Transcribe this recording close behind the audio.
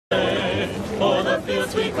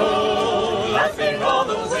as we go, laughing all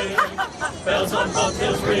the way. Bells on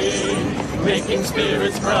bobtails ring, making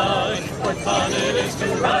spirits bright. What fun it is to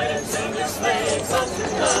ride and sing a sleigh song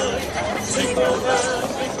tonight. Jingle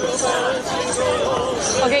bells, jingle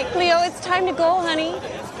all. Okay, Cleo, it's time to go, honey.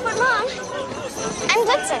 But Mom, I'm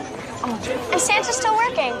Blitzen. And Santa's still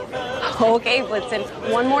working. Okay, Blitzen,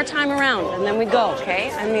 one more time around, and then we go,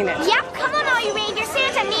 okay? I mean it. Yep, come on, all you reindeer.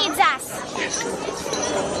 Santa needs us.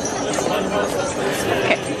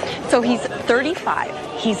 Okay, so he's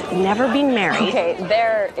 35. He's never been married. Okay,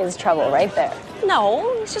 there is trouble right there.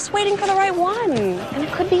 No, he's just waiting for the right one. And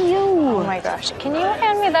it could be you. Oh my gosh, can you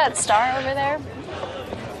hand me that star over there?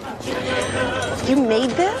 You made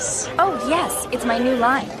this? Oh, yes, it's my new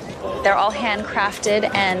line. They're all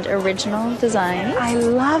handcrafted and original designs. I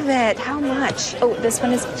love it. How much? Oh, this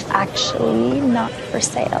one is actually not for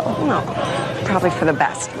sale. No, probably for the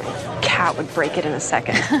best. Cat would break it in a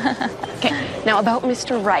second. Okay, now about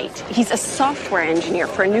Mr. Wright. He's a software engineer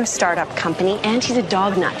for a new startup company, and he's a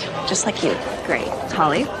dog nut, just like you. Great.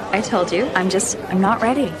 Holly, I told you, I'm not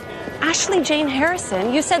ready. Ashley Jane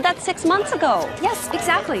Harrison, you said that 6 months ago. Yes,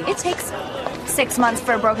 exactly. It takes 6 months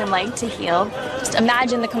for a broken leg to heal. Just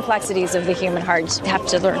imagine the complexities of the human heart. You have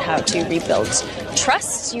to learn how to rebuild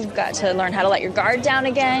trust. You've got to learn how to let your guard down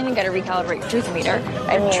again. You've got to recalibrate your truth-o-meter.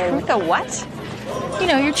 Truth-o what? You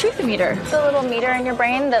know, your truth-o-meter. The little meter in your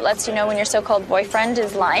brain that lets you know when your so-called boyfriend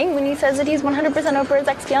is lying when he says that he's 100% over his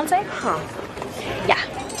ex-fiancée. Huh. Yeah.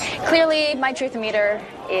 Clearly, my truth-o-meter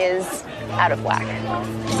is out of whack.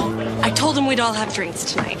 I told him we'd all have drinks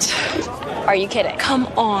tonight. Are you kidding? Come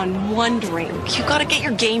on, one drink. You gotta get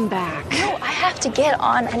your game back. No, I have to get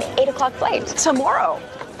on an 8 o'clock flight. Tomorrow.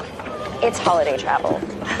 It's holiday travel.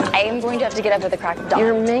 I am going to have to get up at the crack of dawn.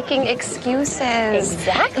 You're making excuses.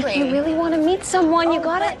 Exactly. If you really want to meet someone, you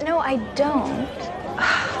gotta... No, I don't.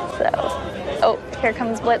 Oh, here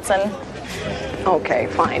comes Blitzen. Okay,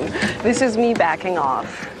 fine. This is me backing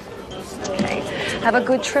off. Okay. Have a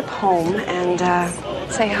good trip home and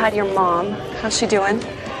say hi to your mom. How's she doing?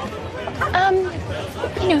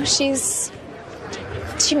 You know, she misses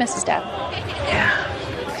Dad. Yeah.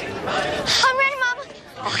 Okay. I'm ready, Mama.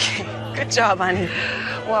 Okay. Good job, honey.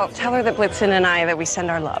 Well, tell her that Blitzen and I, that we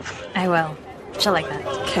send our love. I will. She'll like that.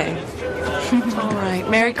 Okay. All right.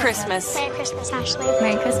 Merry Christmas. Merry Christmas, Ashley.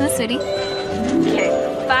 Merry Christmas, sweetie. Okay.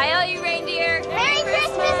 Bye, all you reindeer. Merry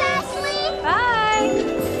Christmas, Ashley. Bye.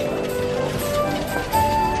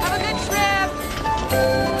 Have a good trip.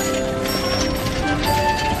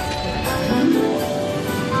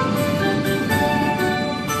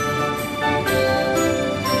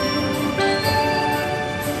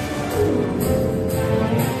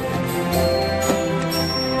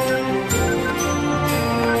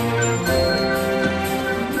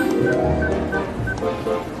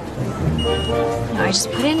 I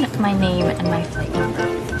just put in my name and my flight number.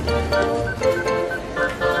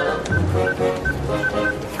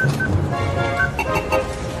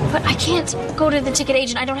 But I can't go to the ticket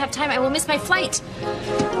agent. I don't have time. I will miss my flight.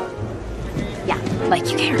 Yeah, like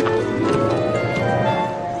you care.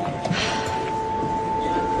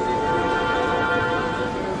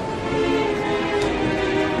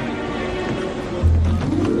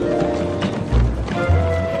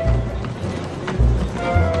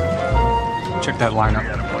 Check that lineup.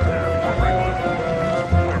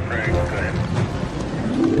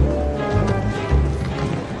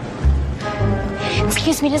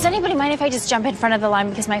 Excuse me, does anybody mind if I just jump in front of the line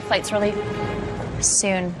because my flight's really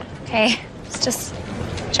soon? Okay, it's just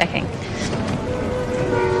checking.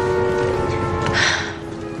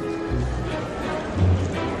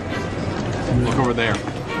 Look over there.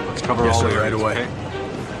 Let's cover all the right away.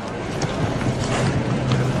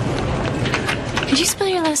 Could you spell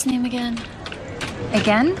your last name again?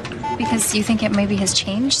 Again? Because you think it maybe has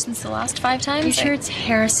changed since the last 5 times? You sure it's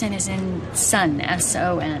Harrison as in son,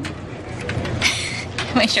 S-O-N?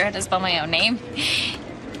 Am I sure how to spell my own name?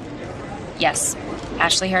 Yes,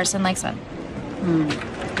 Ashley Harrison like son.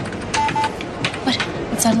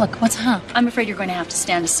 What's that look? What's I'm afraid you're going to have to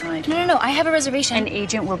stand aside. No, I have a reservation. An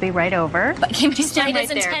agent will be right over. But can we stand stand right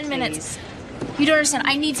in there, 10 please. minutes? You don't understand.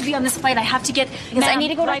 I need to be on this flight. I have to get... Because I need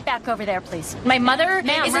to go right back over there, please. My mother is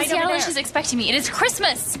Ma'am, in right over Seattle and there. she's expecting me. It is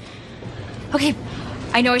Christmas. Okay,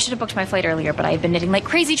 I know I should have booked my flight earlier, but I've been knitting like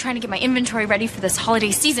crazy trying to get my inventory ready for this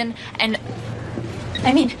holiday season, and...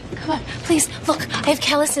 I mean, come on, please, look, I have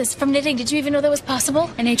calluses from knitting. Did you even know that was possible?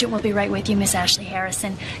 An agent will be right with you, Miss Ashley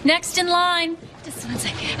Harrison. Next in line. Just one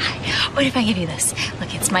second. Hi. What if I give you this?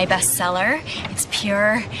 Look, it's my bestseller. It's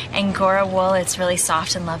pure Angora wool. It's really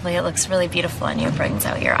soft and lovely. It looks really beautiful on you. It brightens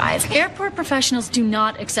out your eyes. Airport professionals do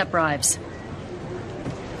not accept bribes.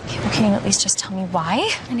 Okay, Can you at least just tell me why?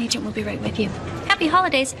 An agent will be right with you. Happy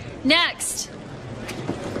holidays. Next.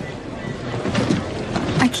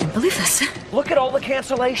 I can't believe this. Look at all the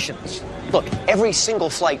cancellations. Look, every single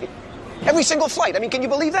flight. Every single flight. I mean, can you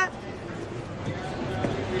believe that?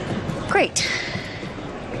 Great.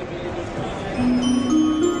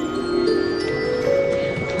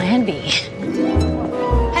 Plan B.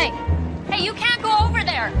 Hey. Hey, you can't go over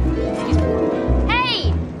there.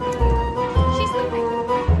 Hey. She's coming.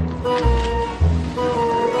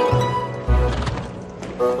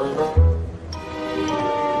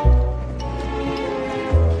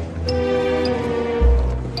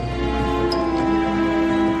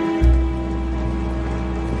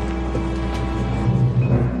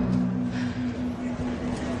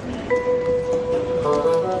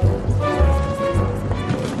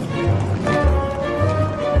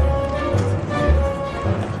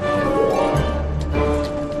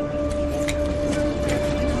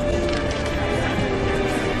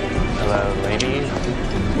 Hello, ladies.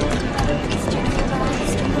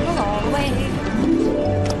 All the way.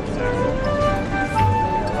 You're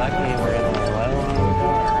lucky we're in the low on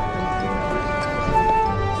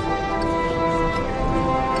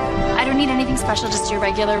I don't need anything special, just your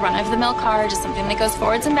regular run-of-the-mill car, just something that goes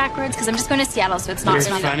forwards and backwards, because I'm just going to Seattle, so it's not... It's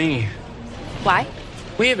funny. Why?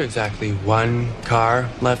 We have exactly one car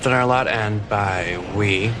left on our lot, and by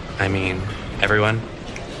we, I mean everyone.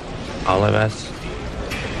 All of us.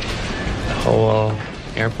 The whole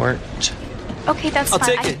airport. Okay, that's I'll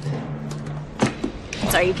fine. take it. I'm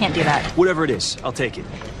sorry, you can't do that. Whatever it is, I'll take it.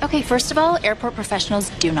 Okay, first of all, airport professionals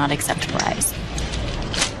do not accept bribes.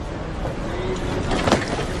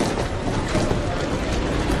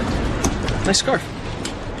 Nice scarf.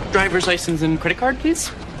 Driver's license and credit card,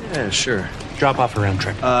 please. Yeah, sure. Drop off a round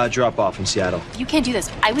trip. Drop off in Seattle. You can't do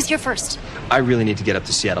this. I was here first. I really need to get up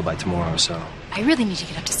to Seattle by tomorrow, so. I really need to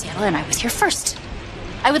get up to Seattle, and I was here first.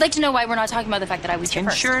 I would like to know why we're not talking about the fact that I was here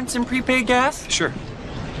first. Insurance and prepaid gas? Sure.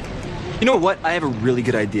 You know what? I have a really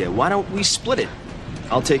good idea. Why don't we split it?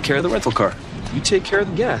 I'll take care of the rental car. You take care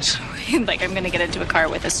of the gas. Like I'm gonna get into a car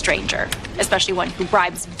with a stranger, especially one who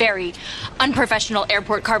bribes very unprofessional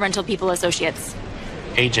airport car rental people associates.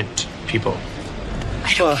 Agent people.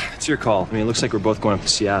 Well, it's your call. I mean, it looks like we're both going up to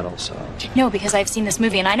Seattle, so. No, because I've seen this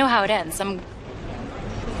movie and I know how it ends. Some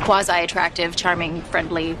quasi-attractive, charming,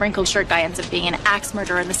 friendly, wrinkled shirt guy ends up being an axe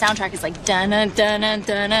murderer, and the soundtrack is like dun dun dun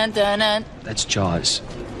dun dun dun. That's Jaws.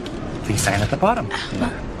 Please sign at the bottom.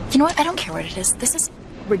 You know what? I don't care what it is. This is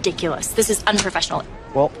ridiculous. This is unprofessional.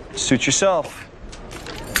 Well, suit yourself.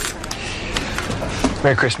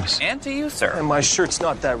 Merry Christmas. And to you, sir. And my shirt's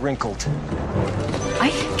not that wrinkled. I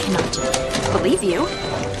cannot believe you.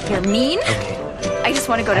 You're mean. Okay. I just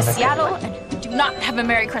want to go to Seattle and do not have a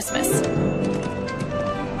Merry Christmas.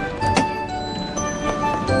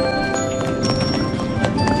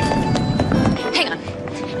 Hang on.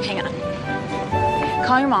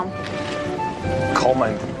 Call your mom. Call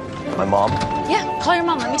my mom? Yeah, call your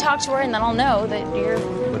mom. Let me talk to her, and then I'll know that you're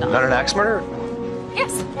Not an axe murderer?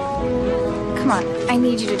 Yes. Come on. I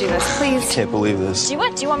need you to do this, please. Can't believe this. Do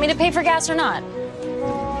what? Do you want me to pay for gas or not?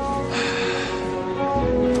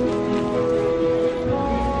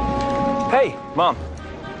 Hey, Mom.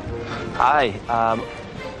 Hi.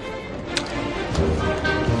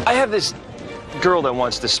 I have this girl that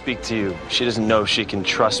wants to speak to you. She doesn't know if she can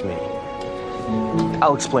trust me.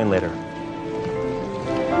 I'll explain later.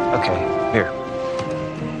 Okay, here.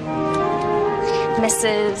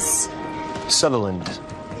 Mrs. Sutherland.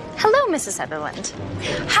 Hello, Mrs. Sutherland.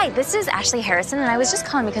 Hi, this is Ashley Harrison, and I was just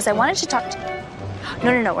calling because I wanted to talk to...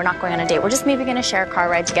 No, we're not going on a date. We're just maybe going to share a car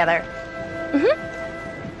ride together. Mm-hmm.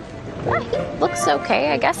 Yeah, he looks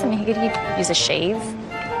okay, I guess. I mean, he could use a shave.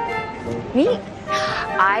 Me?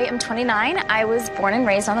 I am 29. I was born and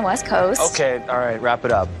raised on the West Coast. Okay, all right, wrap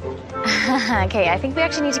it up. Okay, I think we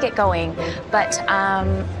actually need to get going. But,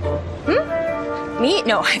 Me?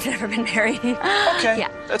 No, I've never been married. Okay, Yeah.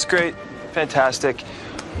 that's great. Fantastic.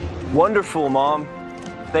 Wonderful, Mom.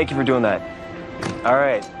 Thank you for doing that. All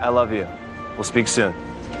right, I love you. We'll speak soon.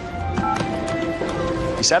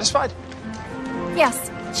 You satisfied?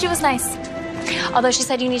 Yes, she was nice. Although she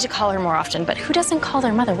said you need to call her more often, but who doesn't call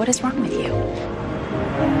their mother? What is wrong with you?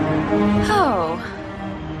 Oh.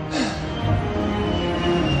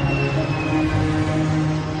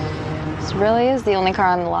 This really is the only car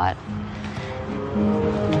on the lot.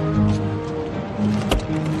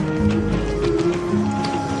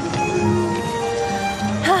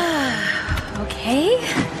 Okay.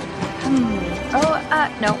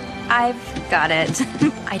 No, I've got it.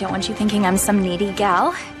 I don't want you thinking I'm some needy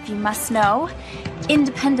gal. If you must know,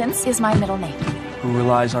 Independence is my middle name. who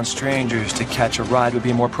relies on strangers to catch a ride would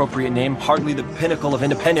be a more appropriate name. Hardly the pinnacle of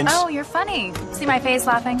independence. Oh, you're funny. See my face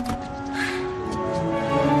laughing?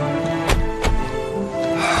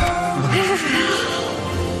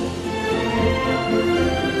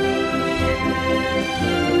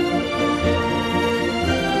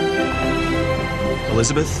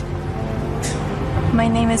 Elizabeth? My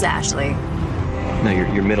name is Ashley. No,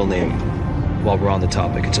 your middle name. While we're on the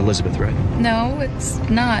topic, it's Elizabeth, right? No, it's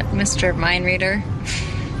not, Mr. Mind Reader.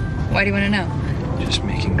 Why do you want to know? Just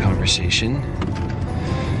making conversation.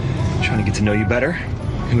 Trying to get to know you better.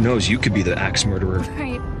 Who knows, you could be the axe murderer.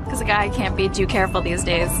 Right, because a guy can't be too careful these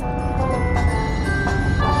days.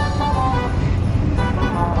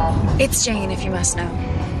 It's Jane, if you must know.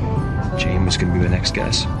 Jane was gonna be my next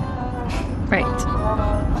guess. Right.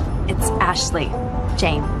 It's Ashley.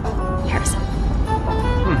 Jane. Harrison.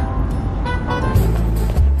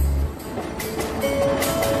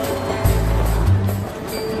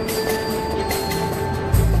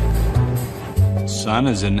 Son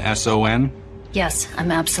is in S-O-N? Yes,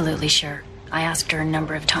 I'm absolutely sure. I asked her a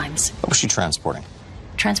number of times. What was she transporting?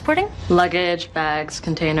 Transporting? Luggage, bags,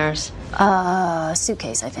 containers.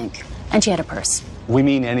 Suitcase, I think. And she had a purse. We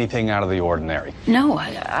mean anything out of the ordinary. No,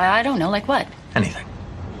 I don't know. Like what? Anything.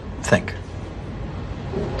 Think.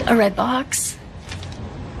 A red box.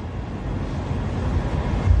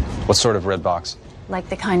 What sort of red box? Like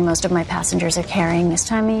the kind most of my passengers are carrying this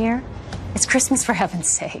time of year. It's Christmas, for heaven's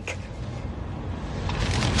sake.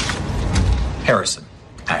 Harrison.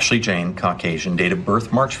 Ashley Jane, Caucasian, date of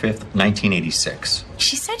birth March 5th, 1986.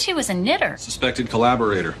 She said she was a knitter. Suspected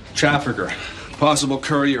collaborator, trafficker, possible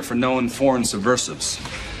courier for known foreign subversives.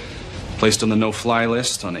 Placed on the no-fly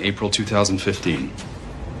list on April 2015.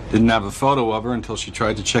 Didn't have a photo of her until she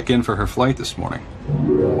tried to check in for her flight this morning.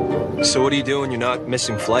 So what do you do when you're not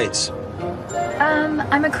missing flights? I'm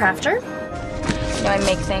a crafter. You know, I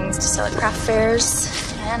make things to sell at craft fairs.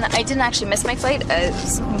 And I didn't actually miss my flight.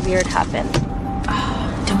 Something weird happened.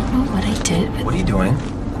 Oh, don't know what I did. What are you doing?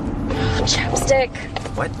 Chapstick.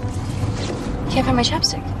 What? Can't find my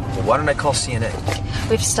chapstick. Well, why don't I call CNA?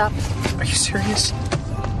 We have to stop. Are you serious?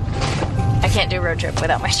 I can't do a road trip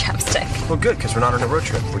without my chapstick. Well, good, because we're not on a road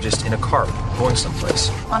trip. We're just in a car going someplace.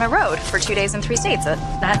 On a road for 2 days in 3 states.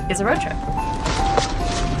 That is a road trip.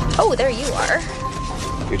 Oh, there you are.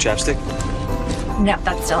 Your chapstick? No,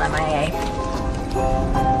 that's still MIA.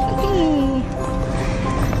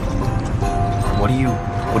 What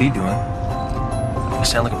are you doing? I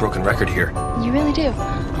sound like a broken record here. You really do.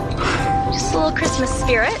 Just a little Christmas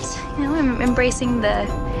spirit. You know, I'm embracing the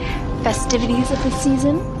festivities of the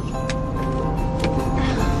season.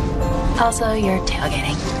 Also, you're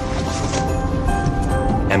tailgating.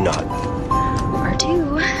 I'm not. Or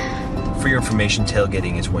 2. For your information,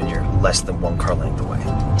 tailgating is when you're less than 1 car length away.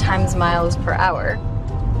 Times miles per hour.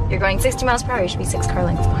 You're going 60 miles per hour, you should be 6 car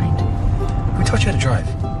lengths behind. Who taught you how to drive?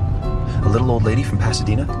 A little old lady from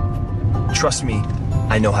Pasadena? Trust me,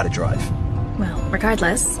 I know how to drive. Well,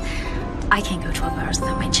 regardless, I can't go 12 hours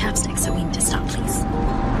without my chapstick, so we need to stop, please.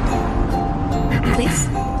 Please?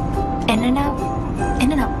 In and out.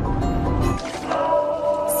 In and out.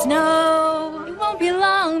 Snow. It won't be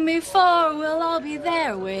long before we'll all be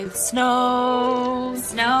there with snow.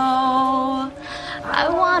 Snow. I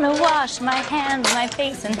want to wash my hands, my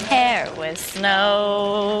face, and hair with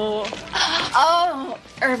snow. Oh,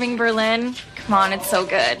 Irving Berlin. Come on, it's so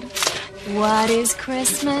good. What is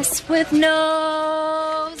Christmas with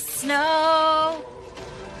no snow?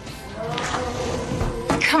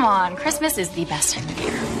 Come on, Christmas is the best time of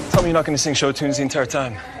year. Tell me you're not going to sing show tunes the entire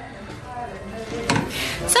time.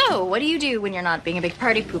 So, what do you do when you're not being a big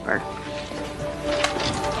party pooper?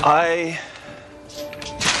 I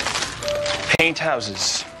paint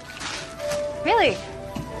houses. Really?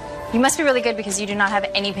 You must be really good because you do not have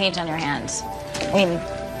any paint on your hands. I mean,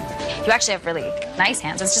 you actually have really nice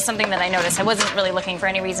hands. It's just something that I noticed. I wasn't really looking for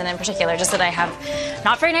any reason in particular, just that I have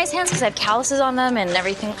not very nice hands because I have calluses on them and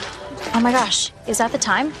everything. Oh my gosh, is that the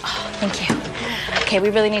time? Oh, thank you. Okay, we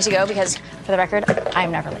really need to go because, for the record,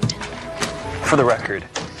 I'm never late. For the record,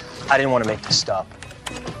 I didn't want to make this stop.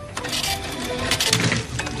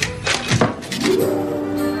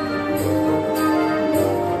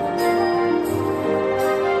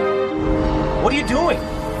 What are you doing?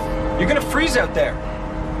 You're gonna freeze out there.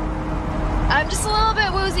 I'm just a little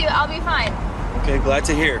bit woozy. I'll be fine. Okay, glad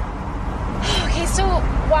to hear. Okay, so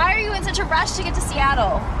why are you in such a rush to get to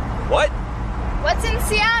Seattle? What? What's in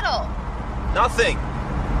Seattle? Nothing.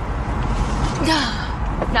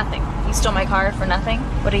 Nothing. You stole my car for nothing?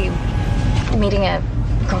 What are you, meeting a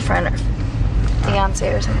girlfriend or fiance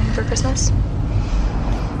or something for Christmas?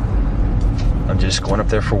 I'm just going up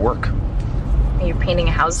there for work. Are you painting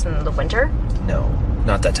a house in the winter? No,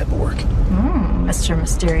 not that type of work. Mr.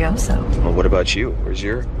 Mysterioso. Well, what about you? Where's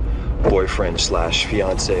your boyfriend /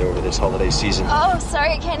 fiance over this holiday season? Oh,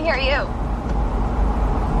 sorry, I can't hear you.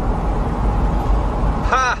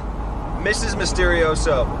 Ha! Mrs.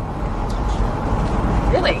 Mysterioso.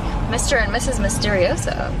 Really? Mr. and Mrs.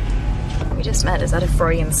 Mysterioso. We just met. Is that a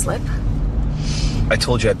Freudian slip? I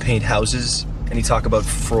told you I paint houses, and you talk about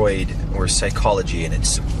Freud or psychology, and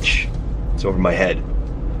it's over my head.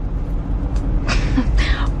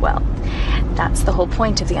 Well, that's the whole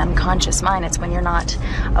point of the unconscious mind. It's when you're not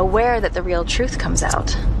aware that the real truth comes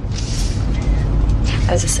out.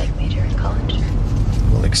 I was a psych major in college.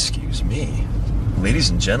 Well, excuse me. Ladies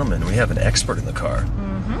and gentlemen, we have an expert in the car.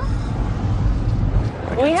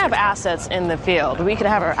 We have assets in the field. We could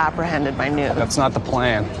have her apprehended by noon. That's not the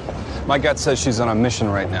plan. My gut says she's on a mission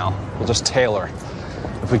right now. We'll just tail her.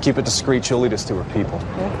 If we keep it discreet, she'll lead us to her people.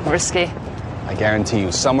 Risky. I guarantee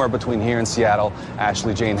you, somewhere between here and Seattle,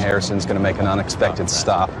 Ashley Jane Harrison's gonna make an unexpected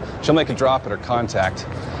stop. She'll make a drop at her contact,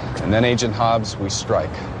 and then Agent Hobbs, we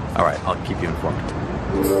strike. All right, I'll keep you informed.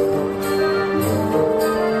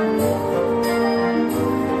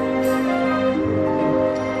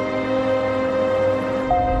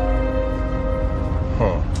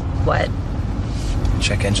 What?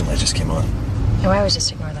 Check engine light just came on. No, I always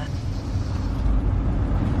just ignore that.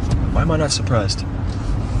 Why am I not surprised?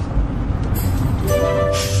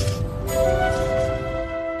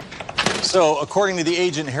 So, according to the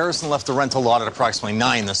agent, Harrison left the rental lot at approximately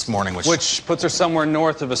 9 this morning, Which puts her somewhere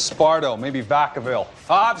north of Esparto, maybe Vacaville.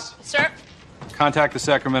 Hobbs? Sir? Contact the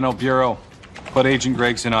Sacramento Bureau. Put Agent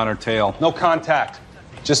Gregson on her tail. No contact.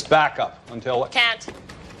 Just backup until... Can't.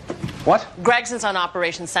 What? Gregson's on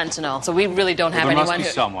Operation Sentinel, so we really don't have There anyone must be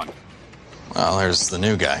someone. Well, there's the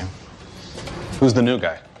new guy. Who's the new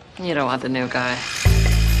guy? You don't want the new guy.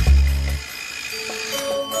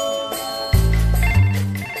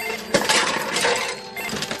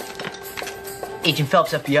 Agent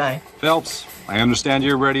Phelps, FBI. Phelps, I understand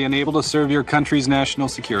you're ready and able to serve your country's national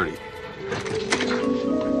security.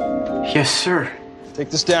 Yes, sir. Take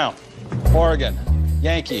this down. Oregon,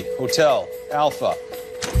 Yankee, Hotel, Alpha,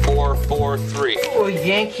 443. Oh,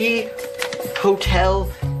 Yankee, Hotel,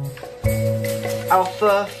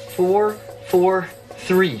 Alpha,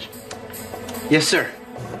 443. Yes, sir.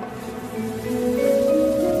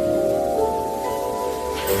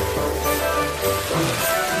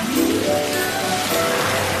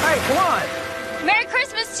 Hey, come on! Merry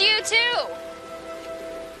Christmas to you, too!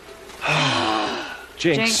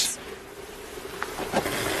 Jinx.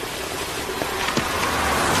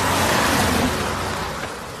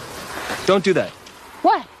 Don't do that.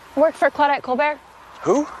 What? Worked for Claudette Colbert?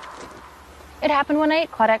 Who? It happened one night.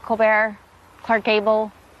 Claudette Colbert, Clark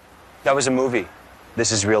Gable. That was a movie.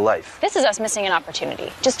 This is real life. This is us missing an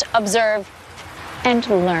opportunity. Just observe and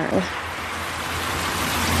learn.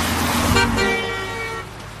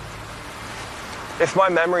 If my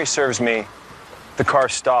memory serves me, the car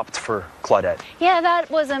stopped for Claudette. Yeah, that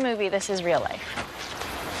was a movie. This is real life.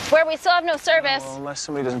 Where we still have no service. Well, unless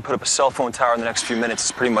somebody doesn't put up a cell phone tower in the next few minutes,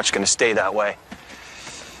 it's pretty much going to stay that way.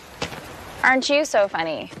 Aren't you so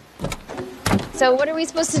funny? So what are we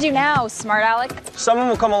supposed to do now, smart Alec? Someone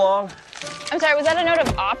will come along. I'm sorry, was that a note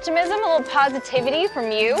of optimism, a little positivity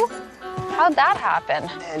from you? How'd that happen?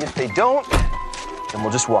 And if they don't, then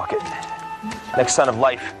we'll just walk it. Next sign of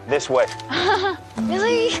life, this way.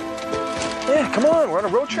 Really? Yeah, come on, we're on a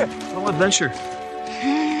road trip. A little adventure.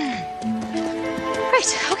 Right,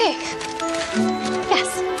 okay. Yes,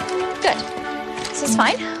 good. This is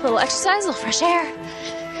fine. A little exercise, a little fresh air.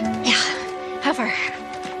 Yeah, how far?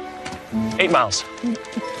 8 miles.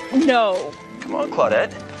 No. Come on,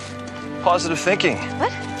 Claudette. Positive thinking.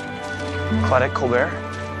 What? Claudette Colbert.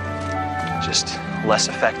 Just less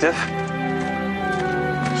effective.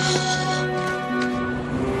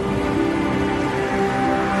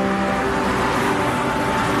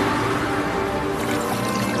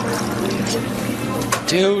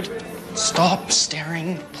 Dude, stop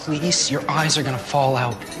staring, please. Your eyes are gonna fall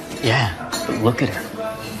out. Yeah, but look at her.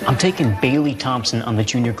 I'm taking Bailey Thompson on the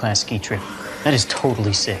junior class ski trip. That is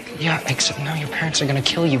totally sick. Yeah, except now your parents are gonna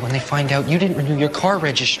kill you when they find out you didn't renew your car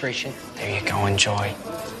registration. There you go, enjoy.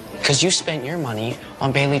 Because you spent your money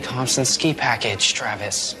on Bailey Thompson's ski package,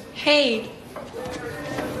 Travis. Hey,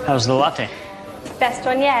 How's the latte? best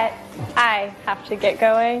one yet. I have to get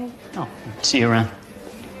going. Oh, see you around.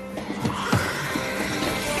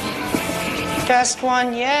 Best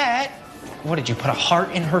one yet. What, did you put a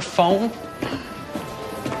heart in her phone?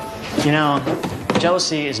 You know,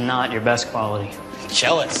 jealousy is not your best quality.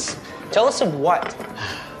 Jealous? Jealous of what?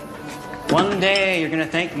 One day you're gonna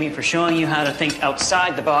thank me for showing you how to think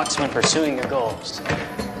outside the box when pursuing your goals.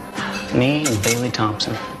 Me and Bailey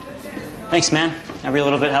Thompson. Thanks, man. Every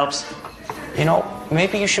little bit helps. You know,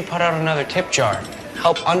 maybe you should put out another tip jar.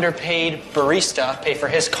 Help underpaid barista pay for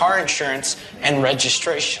his car insurance and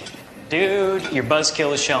registration. Dude, your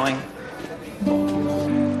buzzkill is showing.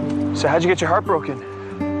 So how'd you get your heart broken?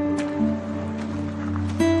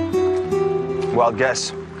 Wild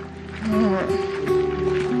guess.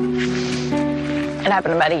 It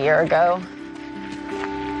happened about a year ago.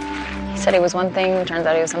 He said he was one thing, turns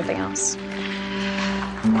out he was something else.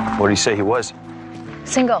 What did he say he was?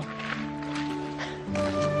 Single.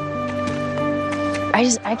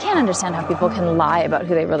 I can't understand how people can lie about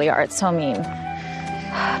who they really are. It's so mean.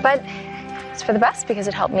 But it's for the best because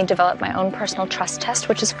it helped me develop my own personal trust test,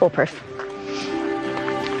 which is foolproof.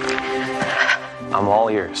 I'm all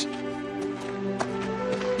ears.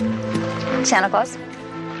 Santa Claus.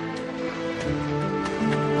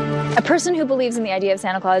 A person who believes in the idea of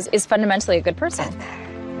Santa Claus is fundamentally a good person.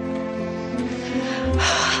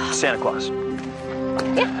 Santa Claus.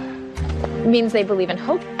 Yeah. It means they believe in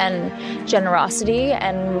hope and generosity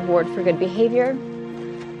and reward for good behavior.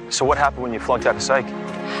 So what happened when you flunked out of psych?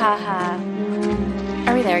 Haha.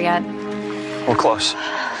 Are we there yet? We're close.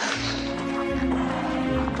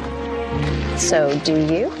 So do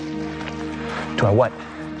you? Do I what?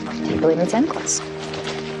 Do you believe in Santa Claus?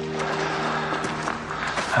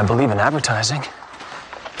 I believe in advertising.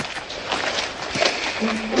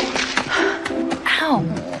 Ow.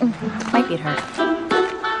 My feet hurt.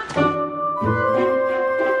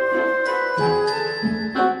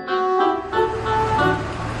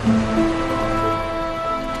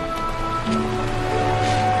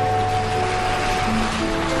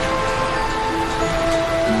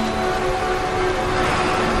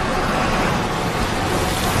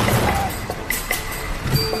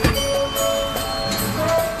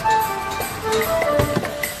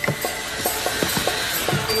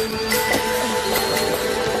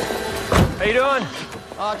 How you doing?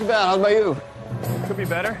 Not too bad. How about you? Could be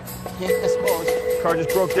better. Yeah, I suppose. Car just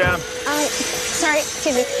broke down. Sorry,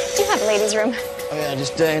 excuse me. Do you have a ladies' room? Oh, yeah,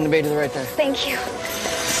 just in the bay to the right there. Thank you.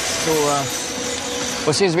 So,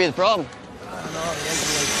 what seems to be the problem?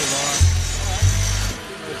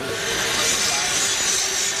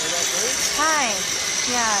 Hi.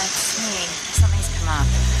 Yeah, it's me. Something's come up.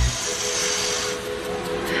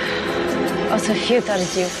 O să fiu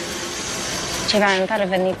târziu. Ceva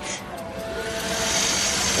intervenit.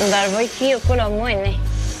 Dar voi fi acolo mâine.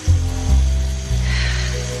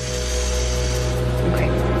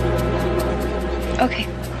 Okay.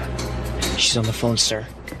 She's on the phone, sir.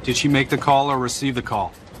 Did she make the call or receive the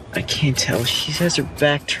call? I can't tell. She has her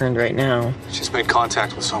back turned right now. She's made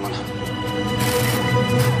contact with someone.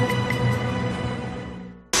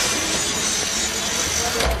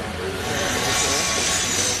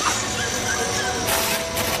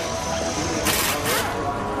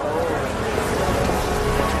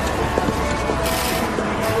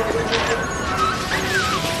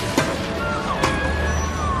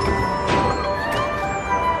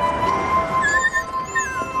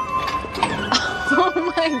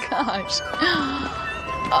 Oh my gosh.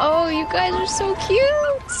 Oh, you guys are so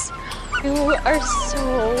cute. You are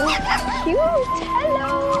so cute.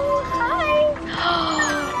 Hello. Hi.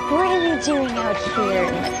 What are you doing out here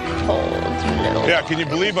in the cold, little... Yeah, can you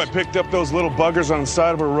believe I picked up those little buggers on the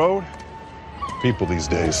side of a road? People these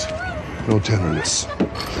days, no tenderness.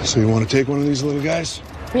 So you want to take one of these little guys?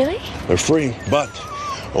 Really? They're free, but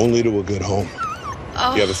only to a good home.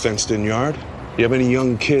 Oh. You have a fenced-in yard? You have any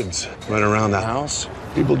young kids running around the house?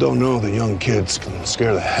 People don't know that young kids can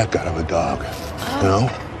scare the heck out of a dog. You know?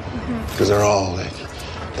 Because they're all like,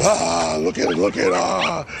 ah, look at it,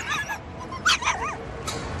 ah.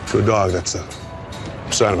 To a dog, that's a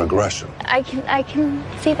sign of aggression. I can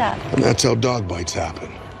see that. And that's how dog bites happen.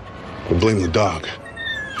 We blame the dog.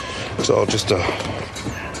 It's all just a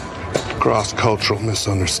cross-cultural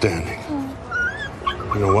misunderstanding.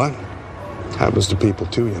 You know what? Happens to people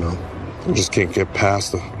too, you know. They just can't get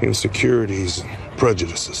past the insecurities and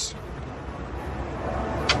prejudices.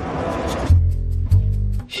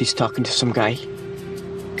 She's talking to some guy.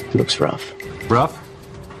 Looks rough. Rough?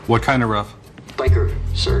 What kind of rough? Biker,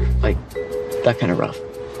 sir. Like, that kind of rough.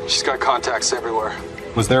 She's got contacts everywhere.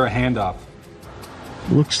 Was there a handoff?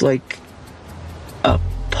 Looks like a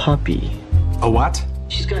puppy. A what?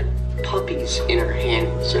 She's got puppies in her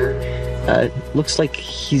hand, sir. Looks like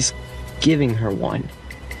he's giving her one.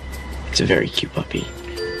 It's a very cute puppy.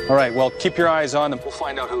 All right, well, keep your eyes on him. We'll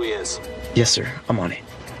find out who he is. Yes, sir. I'm on it.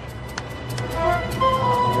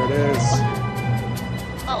 There it is.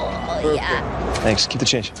 Oh, yeah. Thanks. Keep the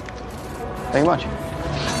change. Very much.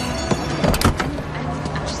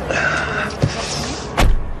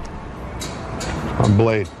 I'm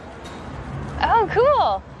Blade. Oh,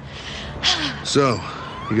 cool. So,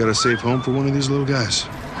 you got a safe home for one of these little guys?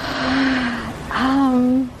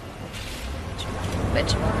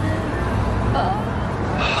 Which one?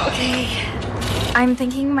 Okay. I'm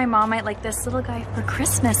thinking my mom might like this little guy for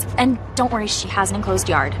Christmas. And don't worry, she has an enclosed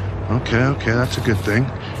yard. Okay, that's a good thing.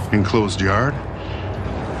 Enclosed yard.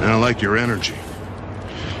 And I like your energy.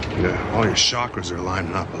 Yeah, all your chakras are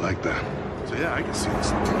lining up. I like that. So yeah, I can see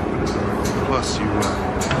this. Plus,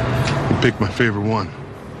 you picked my favorite one.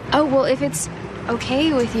 Oh, well, if it's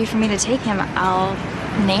okay with you for me to take him, I'll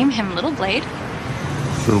name him Little Blade.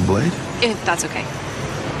 Little Blade? If that's okay.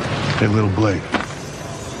 Hey, Little Blade.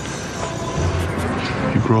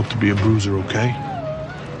 You grow up to be a bruiser, okay?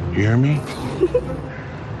 You hear me?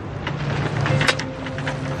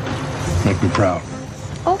 Make me proud.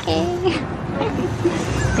 Okay.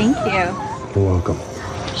 Thank you. You're welcome.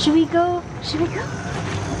 Should we go? It's okay.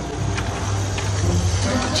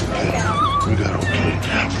 We got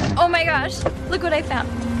okay. Oh my gosh, look what I found.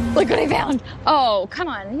 Look what I found. Oh, come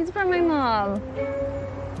on. He's from my mom.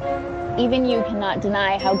 Even you cannot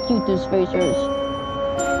deny how cute this face is.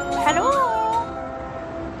 Hello.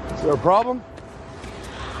 Is there a problem?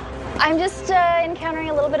 I'm just encountering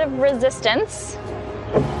a little bit of resistance.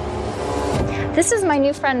 This is my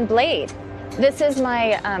new friend, Blade. This is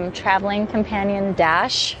my traveling companion,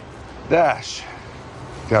 Dash. Dash.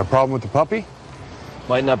 Got a problem with the puppy?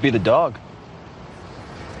 Might not be the dog.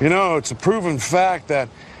 You know, it's a proven fact that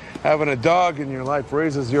having a dog in your life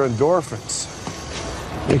raises your endorphins.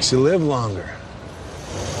 Makes you live longer.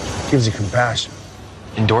 Gives you compassion.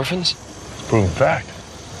 Endorphins? It's a proven fact.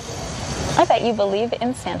 I bet you believe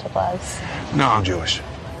in Santa Claus. No, I'm Jewish.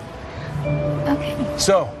 Okay.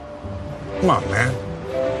 So, come on, man.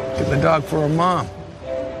 Get the dog for a mom.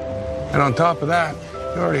 And on top of that,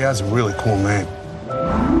 he already has a really cool name.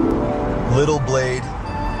 Little Blade.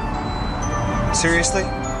 Seriously?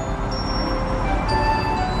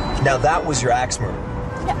 Now that was your axe murder.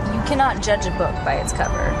 Yeah, you cannot judge a book by its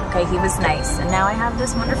cover. Okay, he was nice, and now I have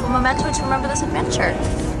this wonderful memento to remember this adventure.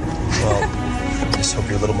 Well, just hope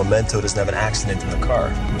your little memento doesn't have an accident in the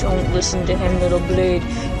car. Don't listen to him, Little Blade.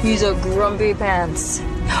 He's a grumpy pants.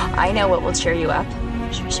 I know what will cheer you up.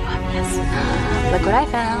 Cheer you up, yes. Look what I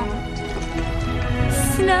found.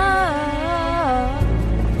 Snow.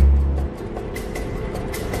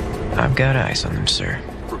 I've got eyes on them, sir.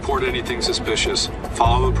 Report anything suspicious.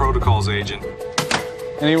 Follow the protocols, Agent.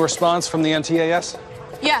 Any response from the NTAS?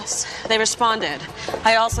 Yes, they responded.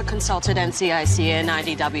 I also consulted NCIC and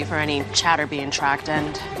IDW for any chatter being tracked,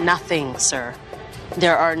 and nothing, sir.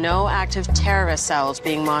 There are no active terrorist cells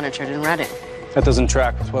being monitored in Reading. That doesn't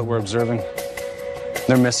track with what we're observing.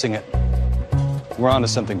 They're missing it. We're onto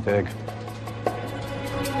something big.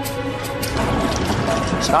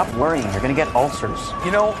 Stop worrying. You're gonna get ulcers.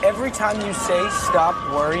 You know, every time you say stop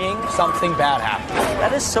worrying, something bad happens.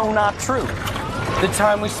 That is so not true. The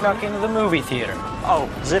time we snuck into the movie theater. Oh,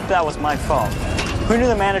 as if that was my fault. Who knew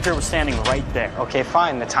the manager was standing right there? Okay,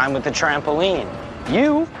 fine, the time with the trampoline.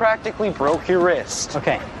 You practically broke your wrist.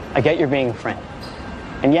 Okay, I get you're being a friend.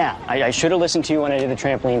 And yeah, I should have listened to you when I did the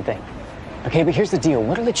trampoline thing. Okay, but here's the deal.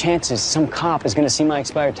 What are the chances some cop is gonna see my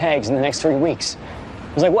expired tags in the next 3 weeks?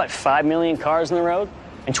 There's like, what, 5 million cars on the road?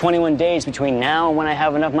 And 21 days between now and when I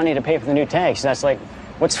have enough money to pay for the new tags. That's like,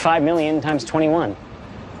 what's 5 million times 21?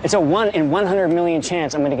 It's a 1 in 100 million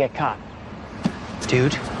chance I'm gonna get caught.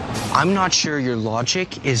 Dude, I'm not sure your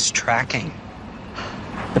logic is tracking.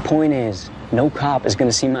 The point is, no cop is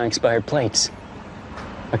gonna see my expired plates.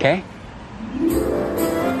 Okay?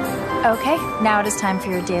 Okay, now it is time for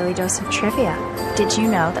your daily dose of trivia. Did you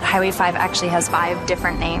know that Highway 5 actually has 5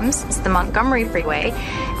 different names? It's the Montgomery Freeway,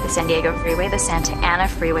 the San Diego Freeway, the Santa Ana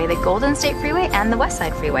Freeway, the Golden State Freeway, and the West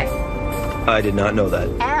Side Freeway. I did not know that.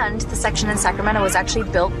 And the section in Sacramento was actually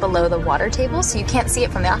built below the water table, so you can't see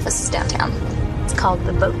it from the offices downtown. It's called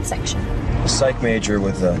the boat section. A psych major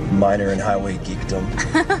with a minor in highway geekdom.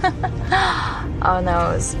 Oh no,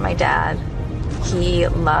 it was my dad. He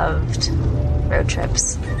loved road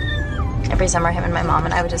trips. Every summer, him and my mom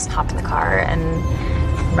and I would just hop in the car and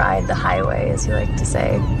ride the highway, as he liked to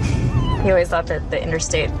say. He always thought that the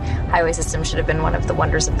interstate highway system should have been one of the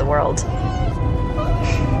wonders of the world.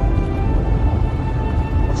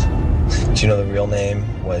 Do you know the real name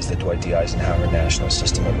was the Dwight D. Eisenhower National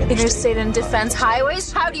System of Interstate and Defense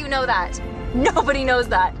Highways? How do you know that? Nobody knows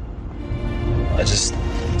that. I just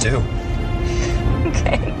do.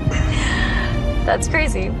 Okay. That's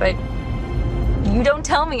crazy, but you don't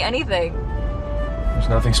tell me anything. There's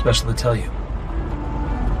nothing special to tell you.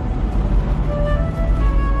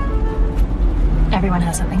 Everyone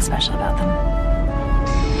has something special about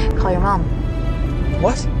them. Call your mom.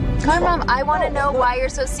 What? Call your mom. I want to know why you're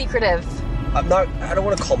so secretive. I don't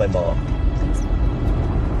want to call my mom.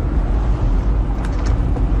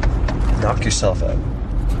 Knock yourself out.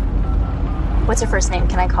 What's her first name?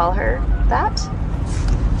 Can I call her that?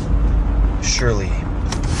 Shirley.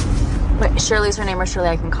 Wait, Shirley's her name, or Shirley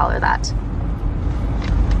I can call her that?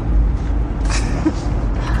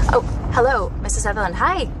 Oh, hello, Mrs. Sutherland.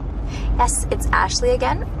 Hi. Yes, it's Ashley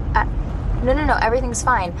again. No, everything's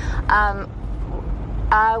fine.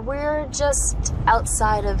 We're just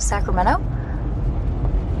outside of Sacramento.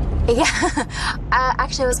 Yeah,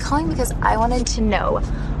 actually I was calling because I wanted to know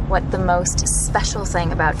what the most special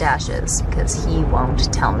thing about Dash is, because he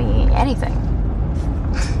won't tell me anything.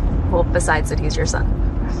 Well, besides that he's your son.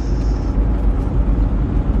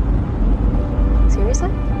 Seriously?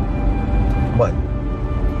 What?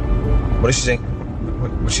 What is she saying?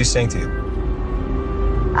 What's she saying to you?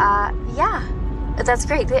 Yeah. That's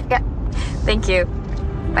great. Yeah. Thank you.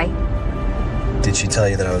 Bye. Did she tell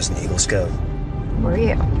you that I was an Eagle Scout? Were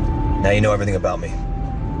you? Now you know everything about me.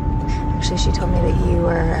 Actually, she told me that you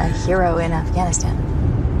were a hero in Afghanistan.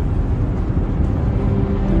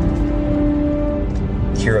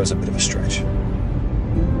 Hero's a bit of a stretch.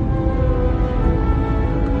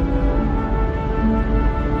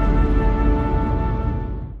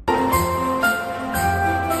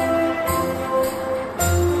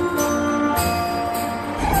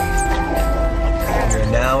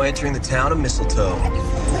 You're now entering the town of Mistletoe.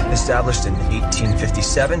 Established in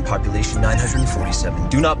 1857, population 947.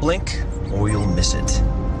 Do not blink, or you'll miss it.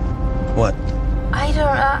 What? I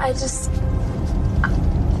don't know, I just...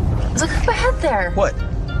 Look up ahead there. What?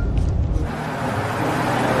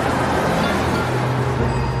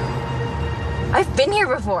 I've been here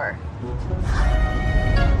before.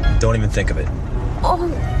 Don't even think of it. Oh,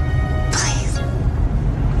 please.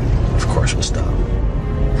 Of course we'll stop.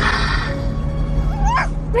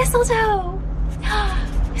 Mistletoe!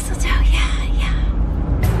 Mistletoe, yeah.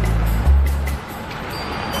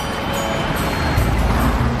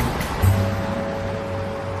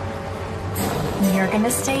 You're gonna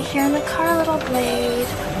stay here in the car, little blade.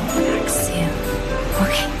 Relax you.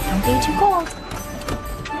 Okay, don't be too cold.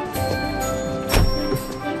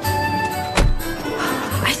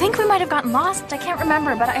 I think we might have gotten lost. I can't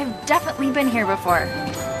remember, but I've definitely been here before.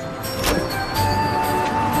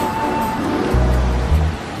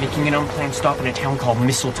 Making an unplanned stop in a town called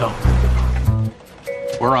Mistletoe.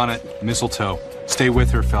 We're on it. Mistletoe. Stay with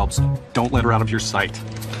her, Phelps. Don't let her out of your sight.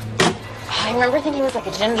 I remember thinking it was like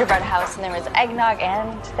a gingerbread house, and there was eggnog,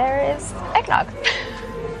 and there is eggnog.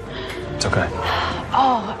 It's okay.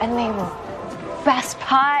 Oh, and they were best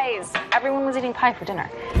pies. Everyone was eating pie for dinner.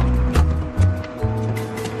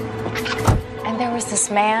 And there was this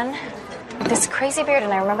man with this crazy beard,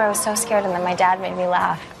 and I remember I was so scared, and then my dad made me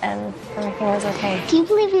laugh, and everything was okay. Do you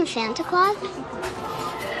believe in Santa Claus?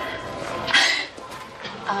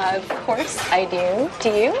 Of course I do. Do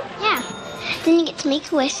you? Yeah. Then you get to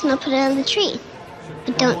make a wish and I'll put it on the tree.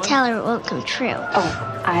 But don't tell her it won't come true.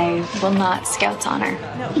 Oh, I will not Scout's honor.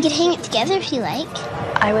 You could hang it together if you like.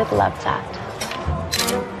 I would love that.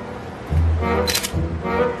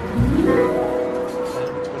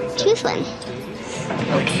 Choose one.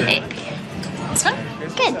 Okay. This one?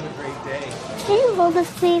 Good. Can you hold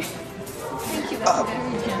this, please?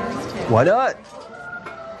 Why not?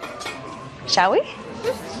 Shall we?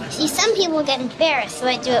 See, some people get embarrassed, so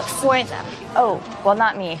I do it for them. Oh, well,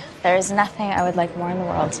 not me. There is nothing I would like more in the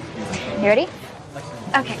world. You ready?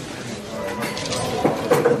 Okay.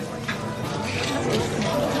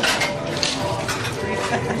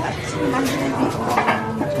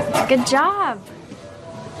 Good job.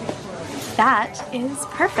 That is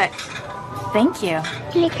perfect. Thank you.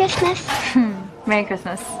 Merry Christmas. Merry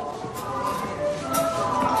Christmas.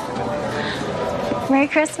 Merry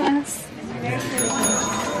Christmas.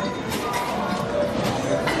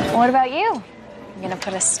 What about you? You gonna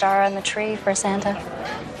put a star on the tree for Santa?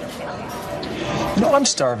 No, I'm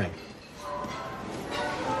starving.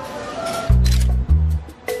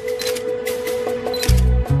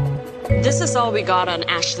 This is all we got on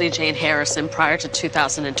Ashley Jane Harrison prior to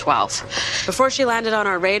 2012. Before she landed on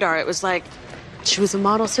our radar, it was like she was a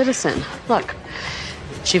model citizen. Look,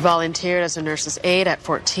 she volunteered as a nurse's aide at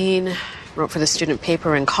 14, wrote for the student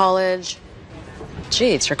paper in college.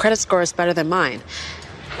 Geez, her credit score is better than mine.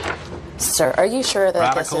 Sir, are you sure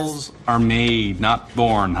that Radicals are made, not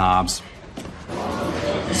born, Hobbs.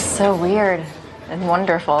 This is so weird and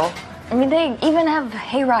wonderful. I mean, they even have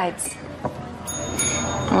hay rides.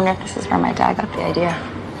 I wonder if this is where my dad got the idea.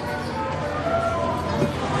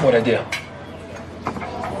 What idea?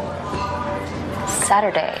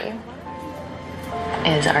 Saturday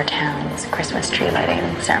is our town's Christmas tree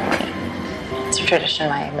lighting ceremony. It's a tradition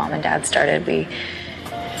my mom and dad started. We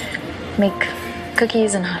make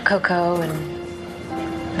cookies and hot cocoa, and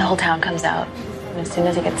the whole town comes out. And as soon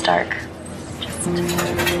as it gets dark, just zing,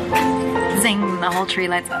 the whole tree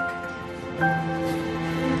lights up.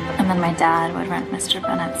 And then my dad would rent Mr.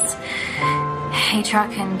 Bennett's hay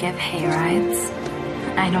truck and give hay rides.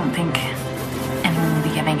 I don't think anyone will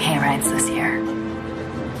be giving hay rides this year.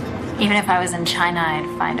 Even if I was in China, I'd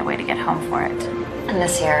find a way to get home for it. And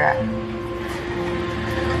this year,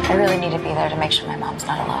 I really need to be there to make sure my mom's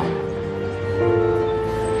not alone.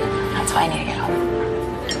 That's why I need to get home.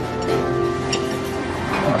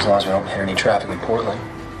 Well, as long as we don't hit any traffic in Portland.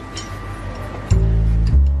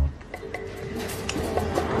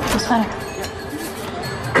 What's the matter?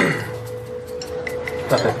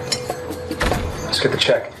 Nothing. Let's get the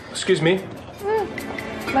check. Excuse me.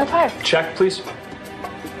 My pipe. Check, please.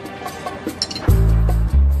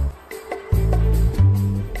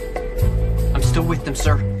 I'm still with them,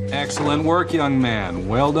 sir. Excellent work, young man.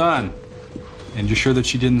 Well done. And you're sure that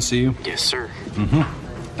she didn't see you? Yes, sir.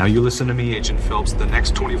 Mm-hmm. Now you listen to me, Agent Phelps. The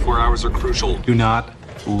next 24 hours are crucial. Do not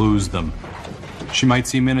lose them. She might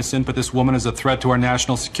seem innocent, but this woman is a threat to our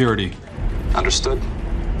national security. Understood?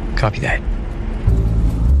 Copy that.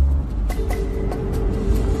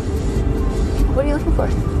 What are you looking for?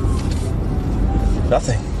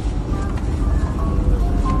 Nothing.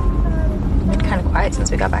 You've been kind of quiet since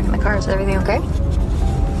we got back in the car. Is everything okay?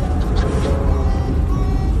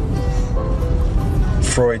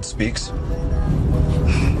 Freud speaks.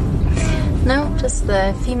 No, just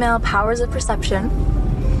the female powers of perception.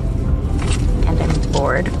 And I'm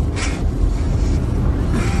bored.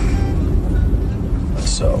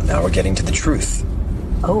 So now we're getting to the truth.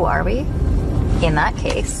 Oh, are we? In that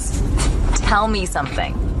case, tell me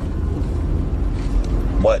something.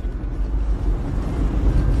 What?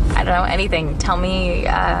 I don't know, anything. Tell me,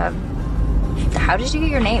 how did you get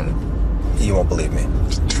your name? You won't believe me.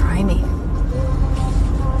 Just try me.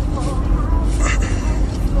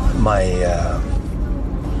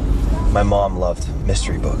 My mom loved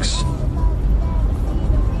mystery books.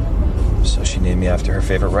 So she named me after her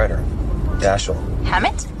favorite writer, Dashiell.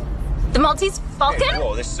 Hammett? The Maltese Falcon? Hey,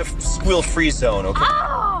 whoa, this is a squeal-free zone, okay?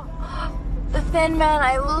 Oh! The Thin Man,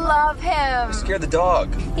 I love him. Scared the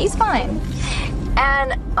dog. He's fine.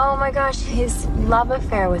 And, oh my gosh, his love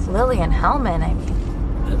affair with Lillian Hellman, I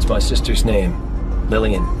mean. That's my sister's name,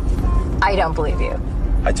 Lillian. I don't believe you.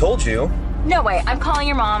 I told you. No way, I'm calling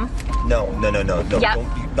your mom. No. Yep.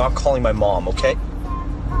 You're not calling my mom, okay?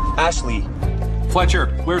 Ashley. Fletcher,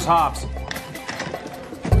 where's Hobbs?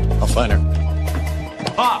 I'll find her.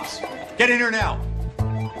 Hobbs! Get in here now.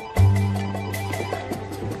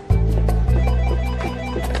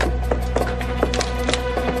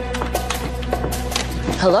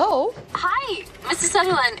 Hello? Hi, Mrs.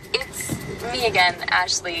 Sutherland. It's me again,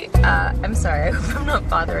 Ashley. I'm sorry, I hope I'm not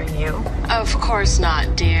bothering you. Of course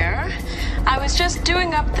not, dear. I was just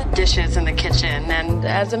doing up the dishes in the kitchen, and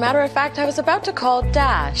as a matter of fact, I was about to call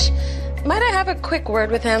Dash. Might I have a quick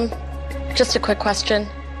word with him? Just a quick question.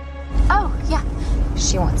 Oh, yeah.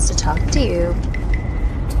 She wants to talk to you.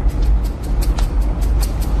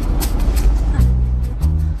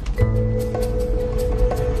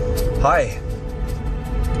 Hi.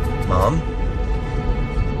 Mom?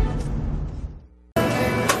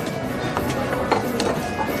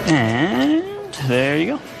 And there you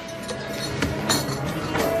go.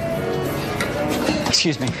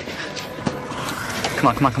 Excuse me. Come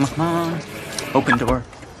on. Open door.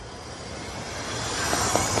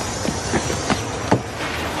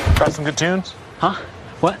 Got some good tunes? Huh?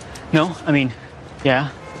 What? No, I mean, yeah,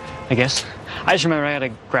 I guess. I just remember I gotta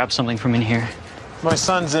grab something from in here. My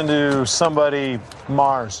son's into somebody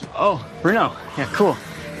Mars. Oh, Bruno. Yeah, cool.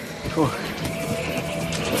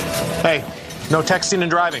 Hey, no texting and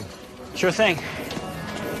driving. Sure thing.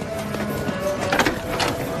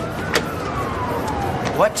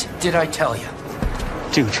 What did I tell you?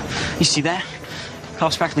 Dude, you see that?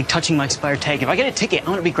 Cops practically touching my expired tag. If I get a ticket, I'm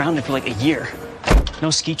gonna be grounded for like a year.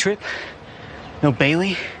 No ski trip, no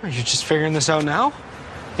Bailey. You're just figuring this out now?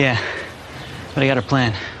 Yeah, but I got a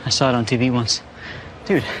plan. I saw it on TV once.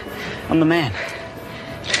 Dude, I'm the man.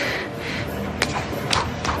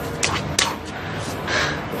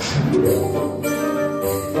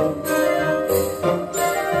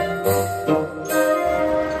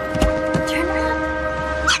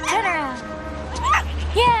 Turn around.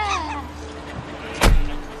 Yeah.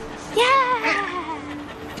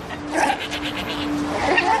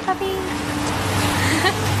 Puppy.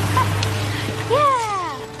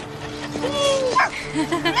 Yeah.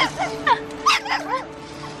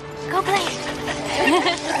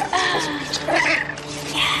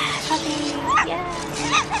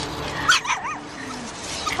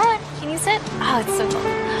 Oh, it's so cool.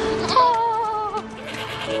 Oh.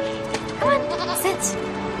 Come on, sit.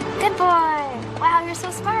 Good boy. Wow, you're so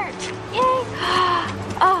smart. Yay.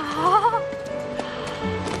 Oh.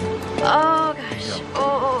 Oh, gosh.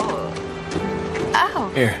 Oh.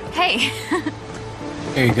 Oh. Here. Hey.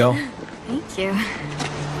 Here you go. Thank you.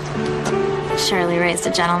 Surely raised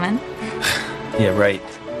a gentleman. Yeah, right.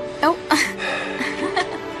 Oh.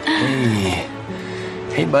 Hey.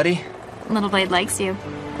 Hey, buddy. Little Blade likes you.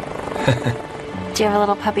 Do you have a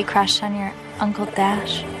little puppy crush on your Uncle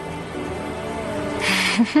Dash?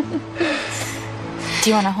 Do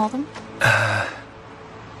you want to hold him?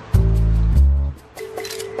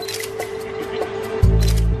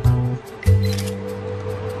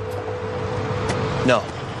 No.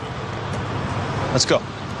 Let's go.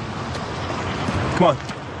 Come on.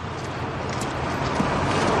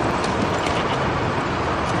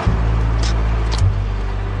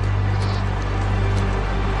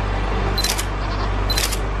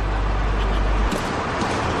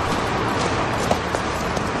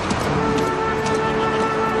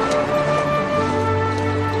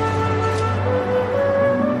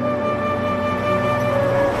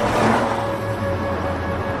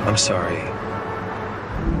 I'm sorry.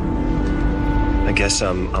 I guess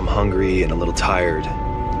I'm hungry and a little tired.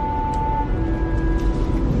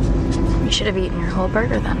 You should have eaten your whole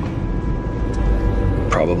burger then.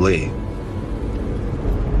 Probably.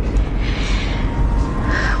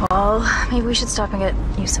 Well, maybe we should stop and get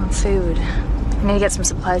you some food. I need to get some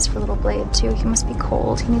supplies for Little Blade, too. He must be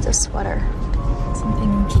cold. He needs a sweater.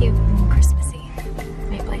 Something cute and Christmassy.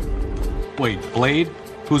 Right, Blade? Wait, Blade?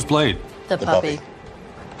 Who's Blade? The puppy.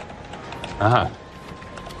 Uh-huh.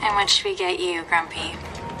 And what should we get you, Grumpy?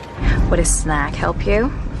 Would a snack help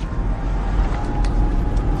you?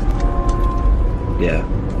 Yeah,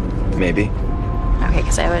 maybe. Okay,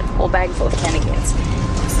 because I have a whole bag full of candy canes.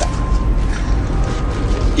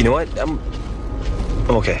 You know what? I'm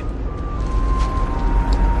okay.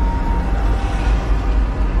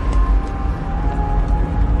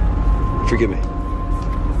 Forgive me.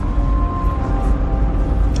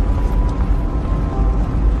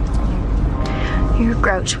 You're a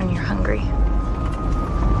grouch when you're hungry.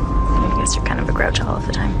 I guess you're kind of a grouch all of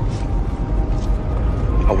the time.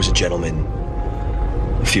 I was a gentleman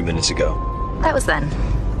a few minutes ago. That was then.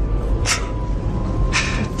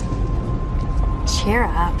 Cheer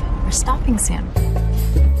up. We're stopping soon.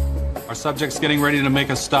 Our subject's getting ready to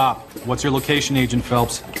make a stop. What's your location, Agent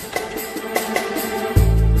Phelps?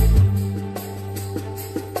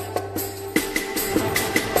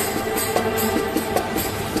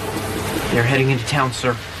 They're heading into town,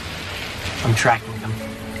 sir. I'm tracking them.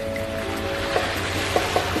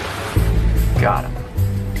 Got him.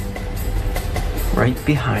 Right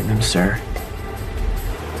behind them, sir.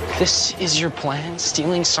 This is your plan?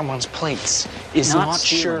 Stealing someone's plates is not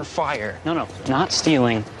stealing. surefire. No, not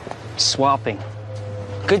stealing. Swapping.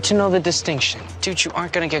 Good to know the distinction. Dude, you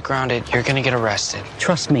aren't gonna get grounded. You're gonna get arrested.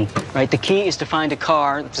 Trust me, right? The key is to find a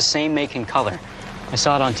car that's the same make and color. I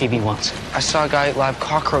saw it on TV once. I saw a guy lab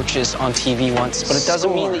cockroaches on TV once, but it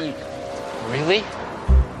doesn't mean that you... Really?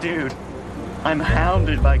 Dude, I'm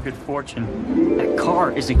hounded by good fortune. That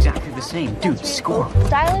car is exactly the same. Dude, score.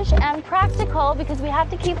 Stylish and practical because we have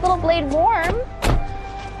to keep Little Blade warm.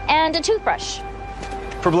 And a toothbrush.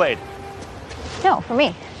 For Blade. No, for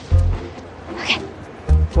me.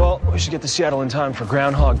 Well, we should get to Seattle in time for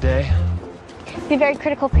Groundhog Day. Be very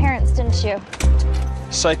critical parents, didn't you?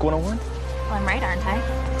 Psych 101? Well, I'm right, aren't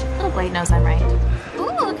I? Little Blade knows I'm right. Ooh,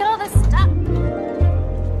 look at all this stuff.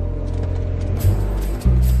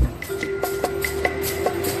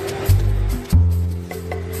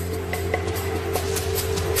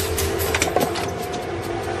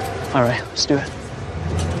 All right, let's do it.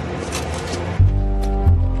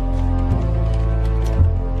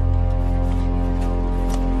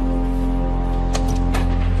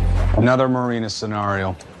 Another Marina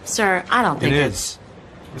scenario. Sir, I don't think It is.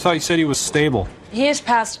 I thought you said he was stable. He has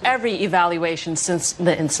passed every evaluation since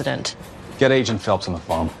the incident. Get Agent Phelps on the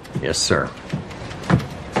phone. Yes, sir.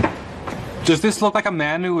 Does this look like a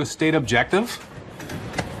man who has stayed objective?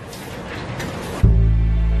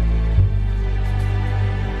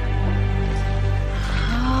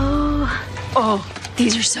 Oh,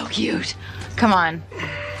 these are so cute. Come on.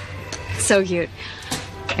 So cute.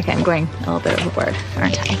 Okay, I'm going a little bit overboard,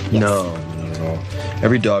 aren't I? Yes. No.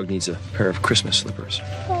 Every dog needs a pair of Christmas slippers.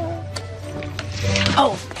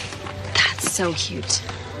 Oh, that's so cute.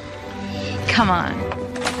 Come on.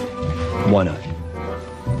 Why not?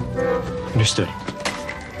 Understood.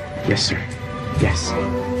 Yes, sir. Yes.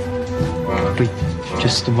 Wait,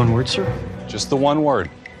 just the one word, sir? Just the one word.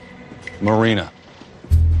 Marina.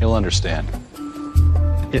 He'll understand.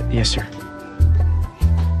 Yes, sir.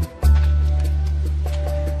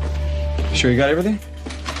 Sure you got everything?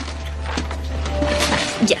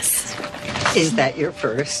 Yes. Is that your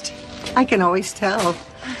first? I can always tell.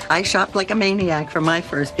 I shopped like a maniac for my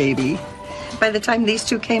first baby. By the time these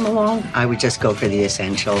two came along, I would just go for the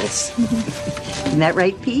essentials. Isn't that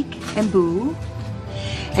right, Peek and Boo?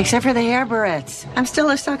 Except for the hair barrettes. I'm still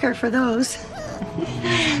a sucker for those.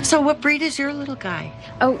 So what breed is your little guy?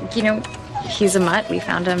 Oh, you know, he's a mutt. We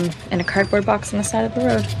found him in a cardboard box on the side of the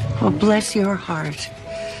road. Oh, bless your heart.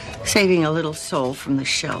 Saving a little soul from the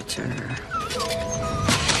shelter.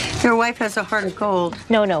 Your wife has a heart of gold.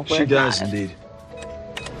 No, She does, indeed.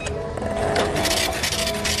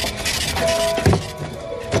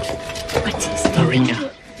 What's this?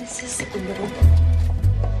 Marina. This is a little...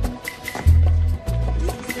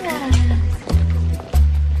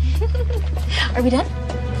 Are we done?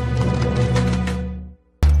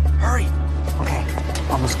 Hurry. Okay,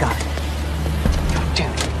 almost got it.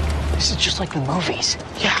 Dude, this is just like the movies.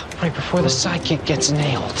 Yeah, right before the sidekick gets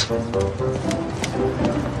nailed.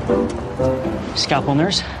 Scalpel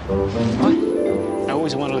nurse? What? I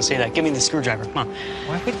always wanted to say that. Give me the screwdriver. Come on.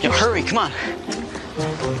 Why would Yo, hurry, come on.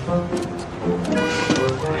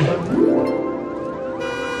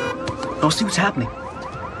 I'll see what's happening.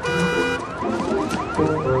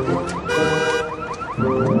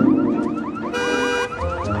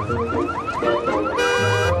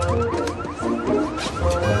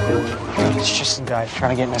 It's just some guy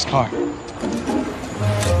trying to get in his car.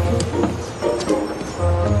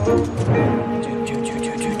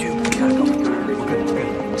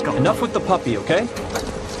 Enough with the puppy, okay?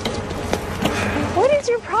 What is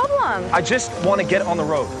your problem? I just want to get on the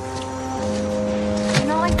road. You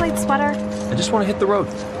don't like white sweater? I just want to hit the road.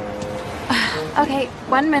 Okay,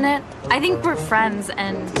 1 minute. I think we're friends,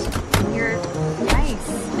 and you're nice,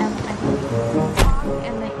 and I think you talk,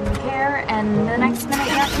 and that you care, and the next minute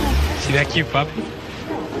you're acting like... See that cute puppy?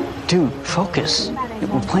 Dude, focus.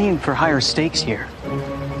 We're playing for higher stakes here.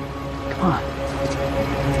 Come on.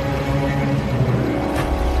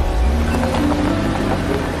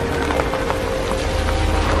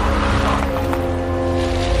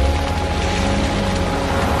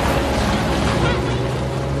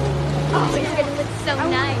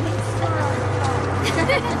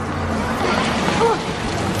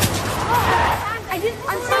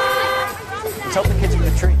 Tell the kids for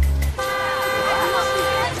the tree.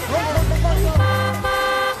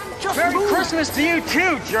 Merry Christmas to you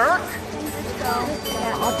too, jerk!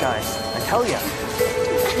 Oh, guys, I tell ya.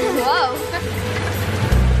 Whoa.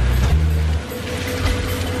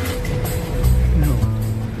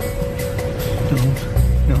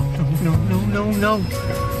 No.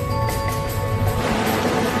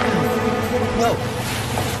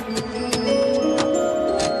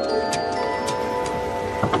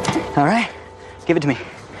 All right, give it to me.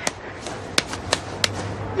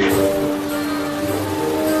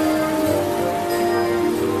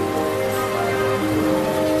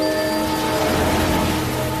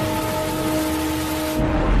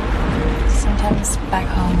 Sometimes back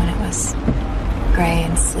home when it was gray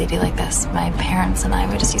and sleety like this, my parents and I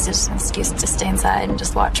would just use it as an excuse to stay inside and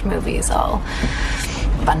just watch movies all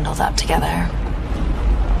bundled up together.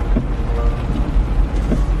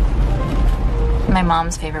 My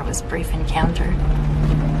mom's favorite was Brief Encounter.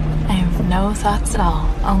 I have no thoughts at all,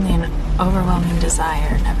 only an overwhelming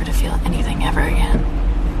desire never to feel anything ever again.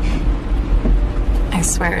 I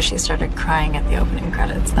swear she started crying at the opening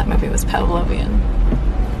credits. That movie was Pavlovian.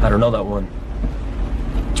 I don't know that one.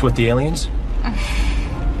 It's with the aliens?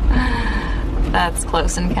 That's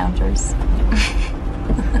Close Encounters.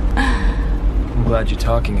 I'm glad you're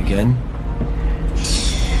talking again.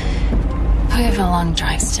 We have a long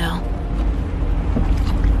drive still.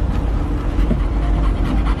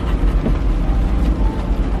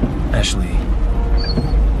 Ashley,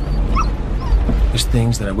 there's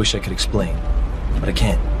things that I wish I could explain, but I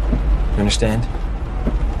can't. You understand?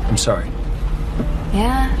 I'm sorry.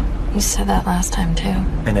 Yeah, you said that last time too.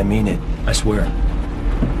 And I mean it, I swear.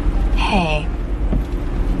 Hey,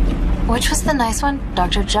 which was the nice one?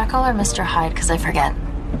 Dr. Jekyll or Mr. Hyde? Because I forget.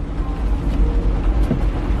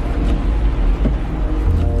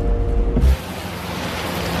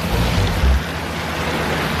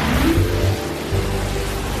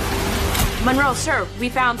 Monroe, sir, we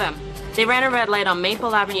found them. They ran a red light on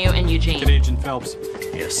Maple Avenue in Eugene. Agent Phelps.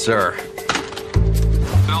 Yes, sir.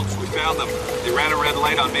 Phelps, we found them. They ran a red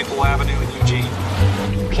light on Maple Avenue in Eugene.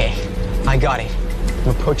 Okay, I got it. I'm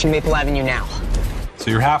approaching Maple Avenue now. So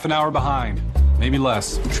you're half an hour behind, maybe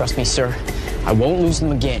less. Trust me, sir. I won't lose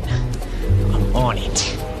them again. I'm on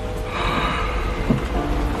it.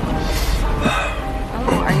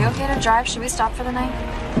 Oh, okay to drive? Should we stop for the night?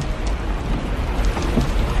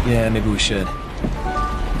 Yeah, maybe we should.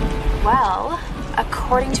 Well,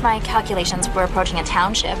 according to my calculations, we're approaching a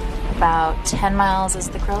township. About 10 miles as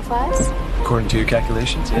the crow flies. According to your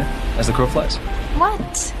calculations, yeah? As the crow flies?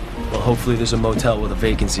 What? Well, hopefully there's a motel with a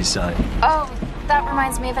vacancy sign. Oh, that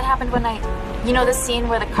reminds me of it happened one night. You know the scene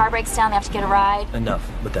where the car breaks down, they have to get a ride? Enough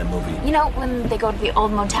with that movie. You know when they go to the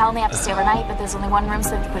old motel and they have to stay overnight, but there's only one room, so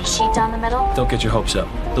they have to put a sheet down the middle? Don't get your hopes up.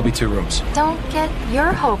 There'll be 2 rooms. Don't get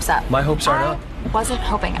your hopes up. My hopes aren't up. I wasn't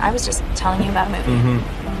hoping. I was just telling you about a movie.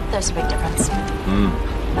 Mm-hmm. There's a big difference.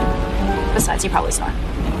 Besides, you probably saw it.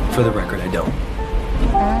 For the record, I don't.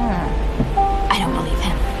 I don't believe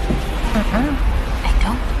him. I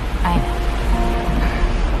don't. I know.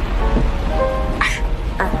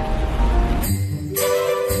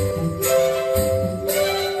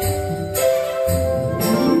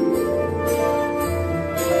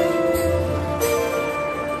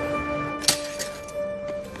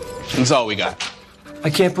 That's all we got. I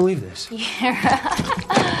can't believe this. Yeah.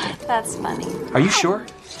 That's funny. Are you sure?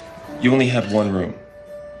 You only have 1 room.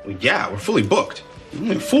 Well, yeah, we're fully booked.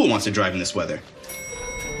 Only a fool wants to drive in this weather.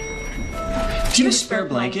 Do you have a spare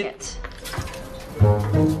blanket?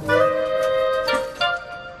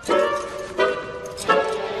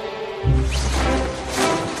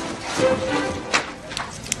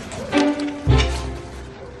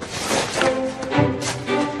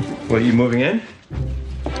 What, you moving in?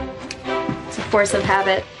 It's a force of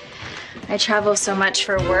habit. I travel so much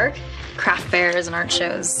for work, craft fairs and art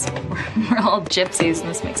shows. We're all gypsies, and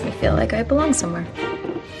this makes me feel like I belong somewhere.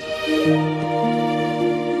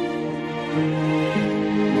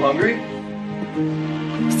 Hungry?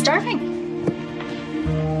 Starving.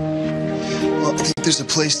 Well, I think there's a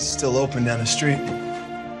place that's still open down the street.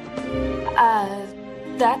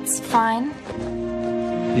 That's fine.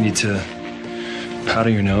 You need to powder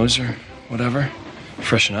your nose or whatever.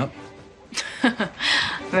 Freshen up. I'm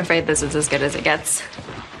afraid this is as good as it gets.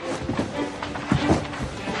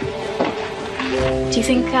 Do you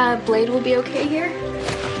think Blade will be okay here?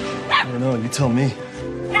 I don't know, you tell me.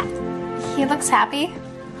 He looks happy.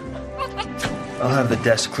 I'll have the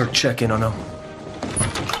desk clerk check in on him.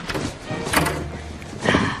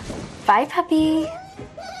 Bye, puppy.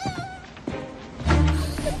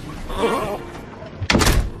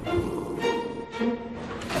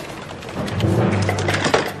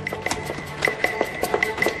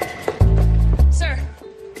 Sir.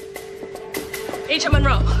 Agent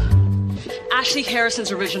Monroe. Ashley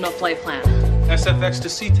Harrison's original flight plan. SFX to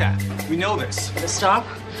SeaTac. We know this. The stop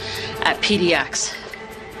at PDX.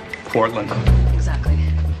 Portland. Exactly.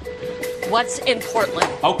 What's in Portland?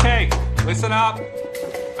 Okay, listen up.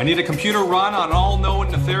 I need a computer run on all known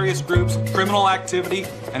nefarious groups, criminal activity,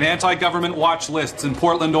 and anti-government watch lists in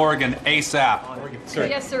Portland, Oregon, ASAP. Sir.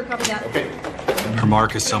 Yes, sir. Copy that. Okay. Her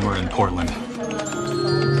mark is somewhere in Portland.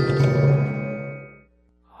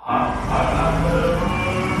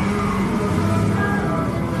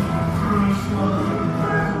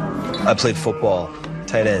 I played football,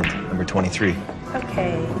 tight end, number 23.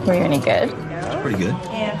 Okay. Were you any good? Pretty good.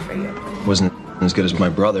 Yeah, for you. Wasn't as good as my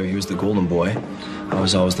brother. He was the golden boy. I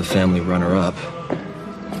was always the family runner-up.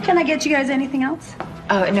 Can I get you guys anything else?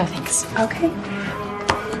 Oh, no thanks. Okay.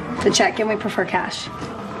 The check, and we prefer cash.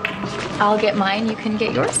 I'll get mine, you can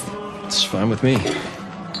get yours. It's fine with me.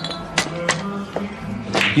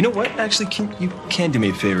 You know what? Actually, you can do me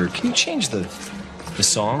a favor. Can you change the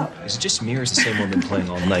song? Is it just me, or is the same one been playing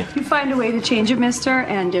all night? You find a way to change it, mister,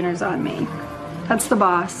 and dinner's on me. That's the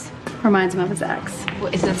boss. Reminds him of his ex. Well,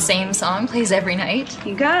 is it the same song? Plays every night?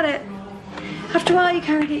 You got it. After a while, you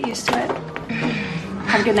kind of get used to it.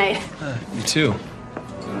 Have a good night. You too.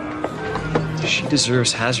 She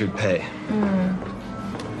deserves hazard pay.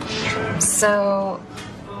 So,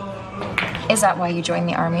 is that why you joined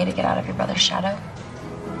the army, to get out of your brother's shadow?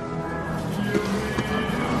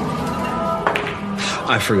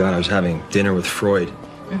 I forgot I was having dinner with Freud.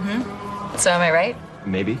 Mm-hmm. So am I right?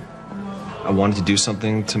 Maybe. I wanted to do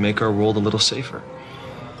something to make our world a little safer.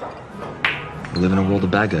 We live in a world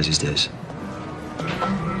of bad guys these days. You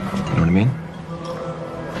know what I mean?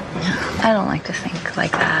 I don't like to think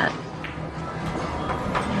like that.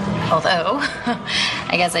 Although,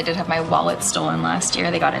 I guess I did have my wallet stolen last year.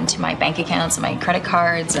 They got into my bank accounts and my credit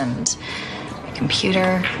cards and my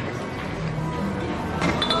computer.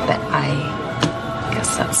 But I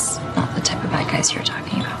guess that's not the type of bad guys you're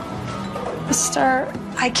talking about. Mister,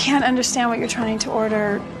 I can't understand what you're trying to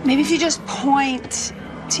order. Maybe if you just point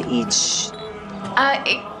to each...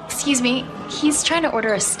 Excuse me. He's trying to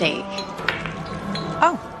order a steak.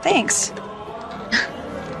 Oh, thanks.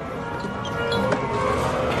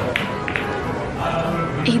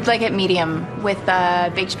 He He'd like it medium with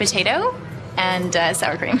baked potato and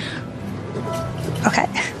sour cream. Okay.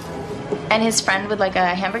 And his friend would like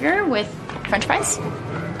a hamburger with French fries.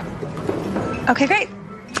 Okay, great.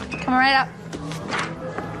 Come right up.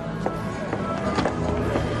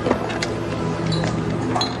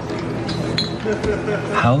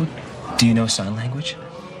 How do you know sign language?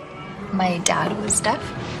 My dad was deaf.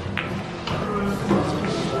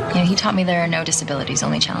 Yeah, he taught me there are no disabilities,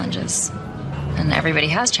 only challenges. And everybody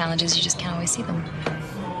has challenges, you just can't always see them.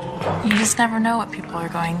 You just never know what people are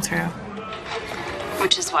going through.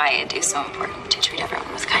 Which is why it is so important to treat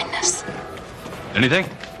everyone with kindness. Anything?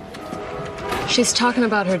 She's talking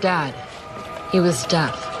about her dad. He was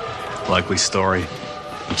deaf. Likely story.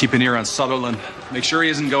 Keep an ear on Sutherland. Make sure he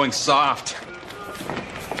isn't going soft.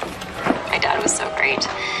 My dad was so great.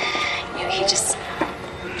 You know,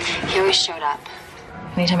 he always showed up.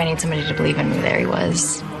 Anytime I need somebody to believe in me, there he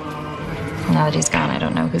was. Now that he's gone, I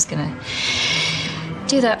don't know who's gonna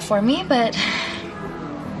do that for me, but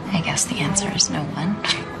I guess the answer is no one.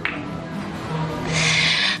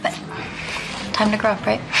 But time to grow up,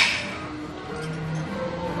 right?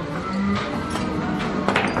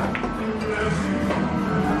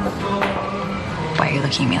 Why are you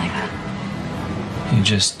looking at me like that? You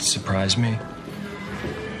just surprised me.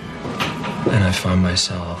 And I find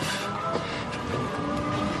myself...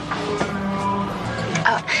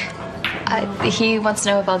 He wants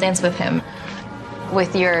to know if I'll dance with him.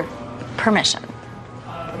 With your permission.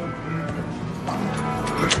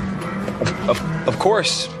 Of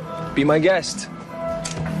course. Be my guest.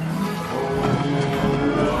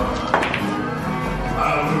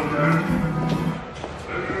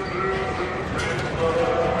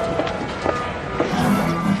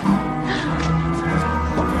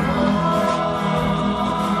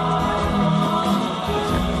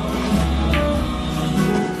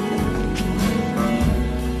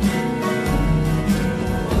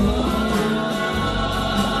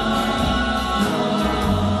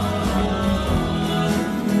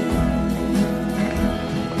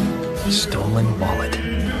 Stolen wallet.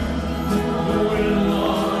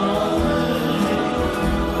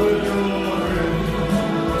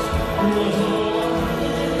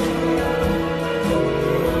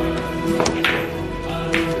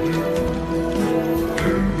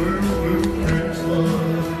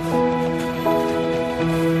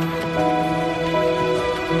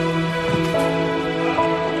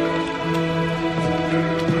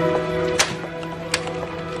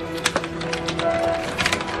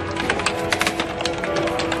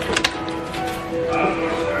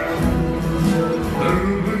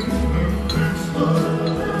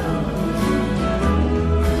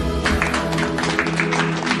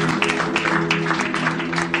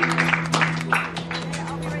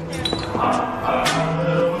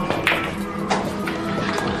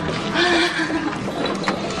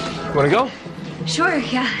 Want to go? Sure,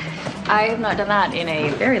 yeah. I have not done that in a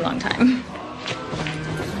very long time.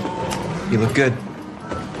 You look good.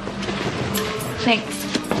 Thanks.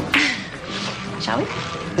 Shall we?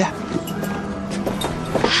 Yeah.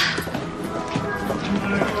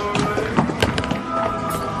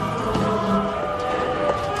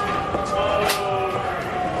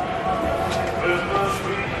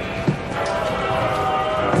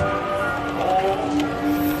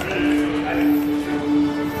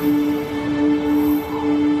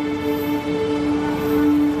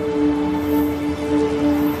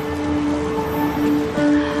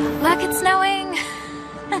 Look, it's snowing.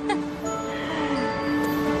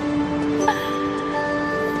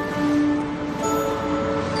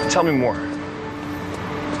 Tell me more.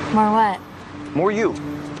 More what? More you.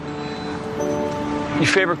 Your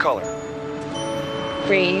favorite color?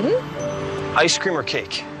 Green? Ice cream or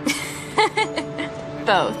cake?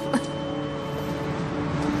 Both.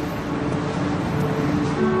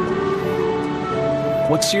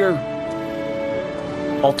 What's your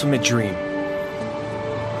ultimate dream?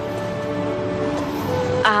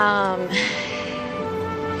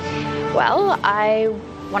 Well, I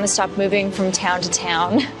want to stop moving from town to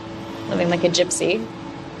town, living like a gypsy.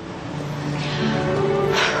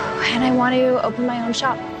 And I want to open my own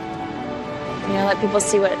shop. You know, let people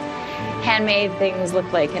see what handmade things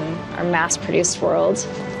look like in our mass-produced world.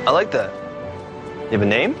 I like that. You have a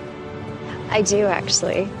name? I do,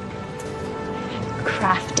 actually.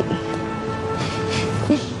 Crafty.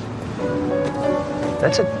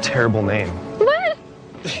 That's a terrible name. What?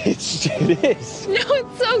 It is. No,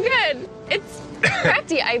 it's so good. It's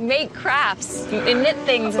crafty. I make crafts. I knit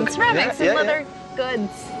things and ceramics and leather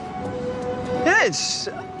goods. Yeah,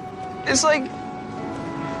 it's like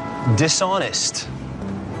dishonest,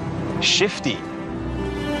 shifty,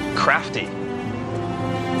 crafty.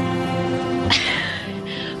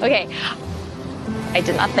 Okay, I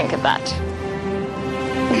did not think of that.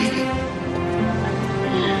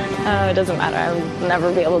 Oh, it doesn't matter. I would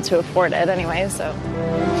never be able to afford it anyway, so.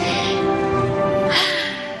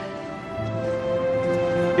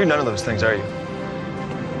 You're none of those things, are you?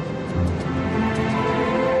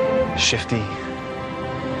 Shifty,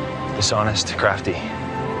 dishonest, crafty.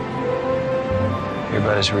 You're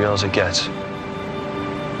about as real as it gets.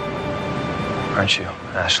 Aren't you,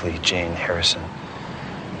 Ashley Jane Harrison?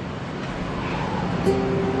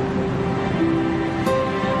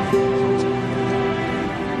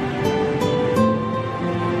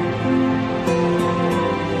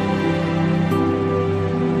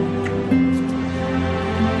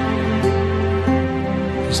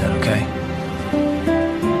 Is that okay?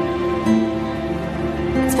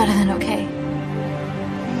 It's better than okay.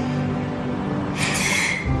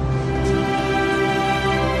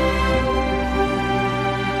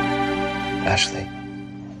 Ashley,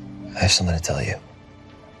 I have something to tell you.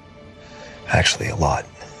 Actually, a lot.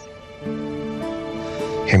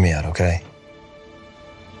 Hear me out, okay?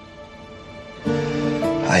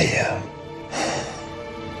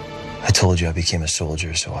 I told you I became a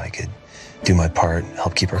soldier so I could do my part,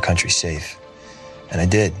 help keep our country safe. And I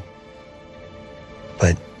did.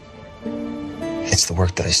 But it's the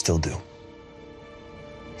work that I still do.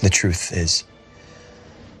 The truth is,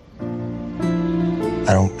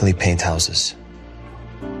 I don't really paint houses.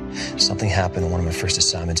 Something happened on one of my first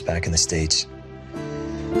assignments back in the States.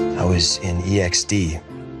 I was in EXD,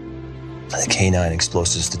 the Canine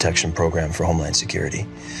Explosives Detection Program for Homeland Security.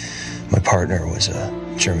 My partner was a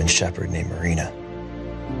German Shepherd named Marina.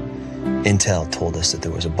 Intel told us that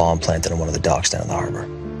there was a bomb planted on one of the docks down in the harbor.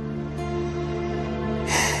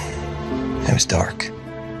 It was dark.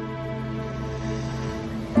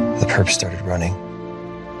 The perp started running,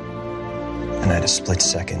 and I had a split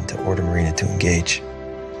second to order Marina to engage.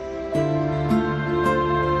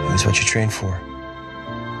 It was what you trained for.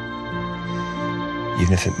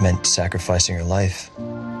 Even if it meant sacrificing her life.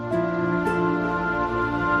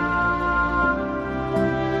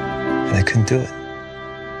 And I couldn't do it.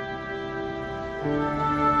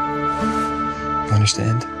 You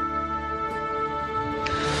understand?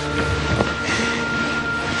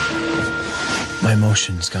 My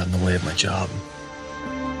emotions got in the way of my job.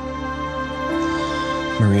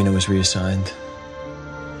 Marina was reassigned.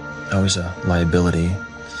 I was a liability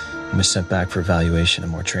and was sent back for evaluation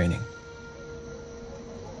and more training.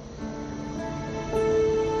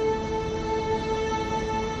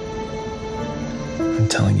 I'm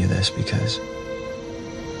telling you this because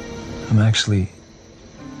I'm actually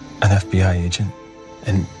an FBI agent,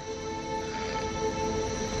 and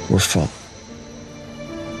we're full.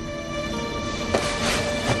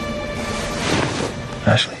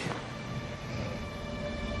 Ashley.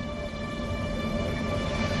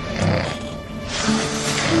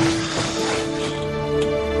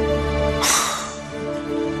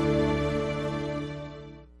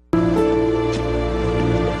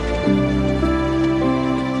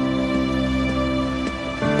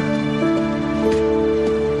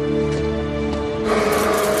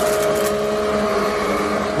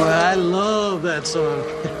 I love that song.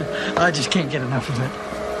 I just can't get enough of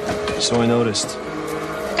it. So I noticed.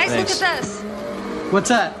 Guys, Thanks. look at this. What's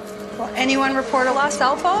that? Will anyone report a lost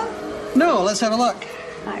cell phone? No, let's have a look.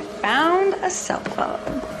 I found a cell phone.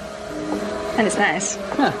 And it's nice.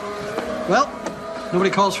 Huh. Well, nobody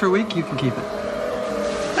calls for a week, you can keep it.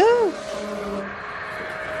 Ooh.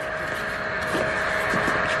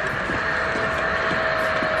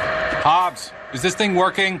 Hobbs, is this thing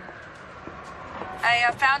working?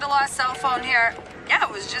 I found a lost cell phone here. Yeah,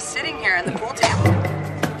 it was just sitting here in the pool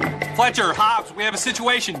table. Fletcher, Hobbs, we have a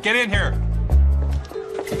situation. Get in here.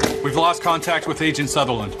 We've lost contact with Agent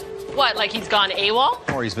Sutherland. What, like he's gone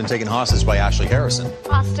AWOL? Or he's been taken hostage by Ashley Harrison.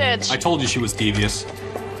 Hostage. I told you she was devious.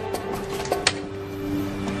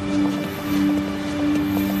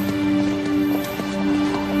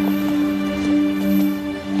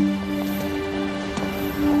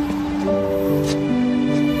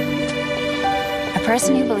 A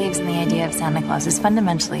person who believes in the idea of Santa Claus is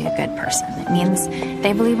fundamentally a good person. It means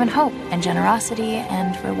they believe in hope and generosity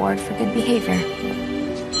and reward for good behavior.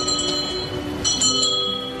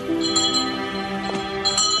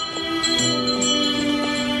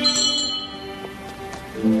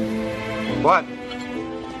 What?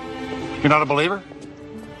 You're not a believer?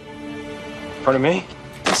 Pardon me?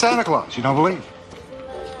 In Santa Claus, you don't believe?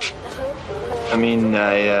 I mean,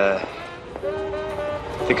 I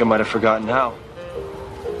think I might have forgotten how.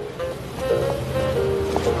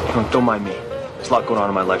 Don't mind me. There's a lot going on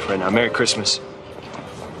in my life right now. Merry Christmas.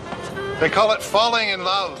 They call it falling in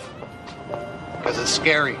love. because it's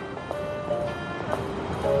scary.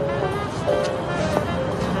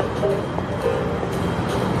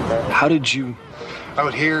 How did you...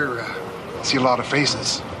 Out here, see a lot of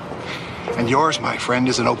faces. And yours, my friend,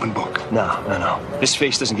 is an open book. No. This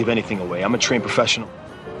face doesn't give anything away. I'm a trained professional.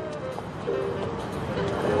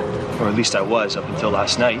 Or at least I was up until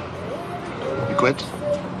last night. You quit?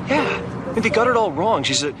 Yeah. I mean, they got it all wrong.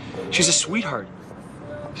 She's a sweetheart.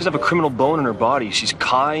 She doesn't have a criminal bone in her body. She's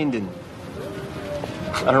kind and...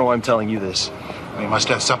 I don't know why I'm telling you this. You must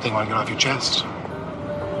have something you want to get off your chest.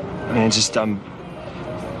 I mean, it's just I'm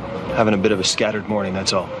having a bit of a scattered morning,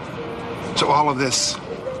 that's all. So all of this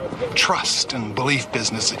trust and belief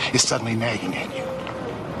business is suddenly nagging at you.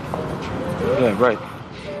 Yeah, right.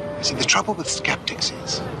 See, the trouble with skeptics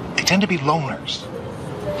is they tend to be loners.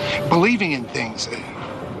 Believing in things,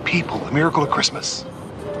 people, the miracle of Christmas,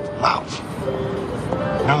 love.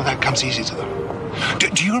 None of that comes easy to them.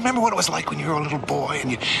 Do you remember what it was like when you were a little boy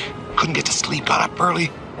and you couldn't get to sleep, got up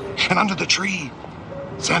early, and under the tree,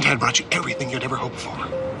 Santa had brought you everything you'd ever hoped for?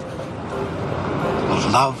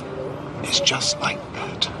 Well, love is just like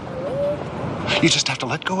that. You just have to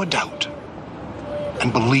let go of doubt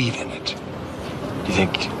and believe in it. Do you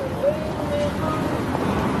think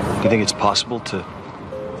it's possible to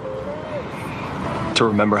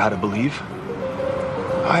remember how to believe?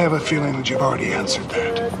 I have a feeling that you've already answered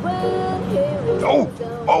that. Oh,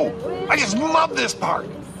 I just love this part.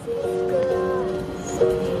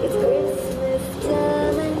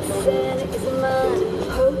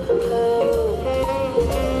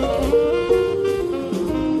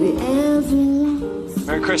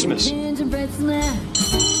 Merry Christmas.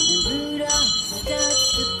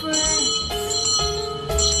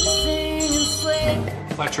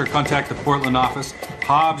 Fletcher, contact the Portland office.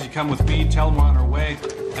 Hobbs, you come with me. Tell them we're on our way.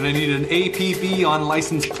 And I need an APB on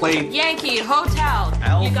license plate. Yankee Hotel.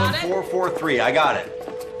 Alpha You got it? 443. I got it.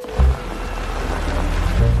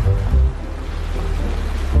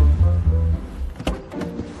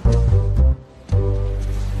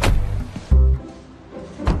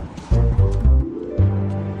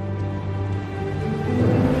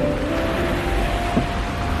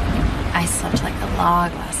 I slept like a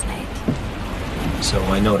log last night. So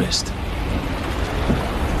I noticed.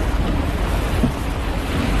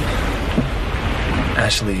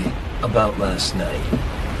 Ashley, about last night,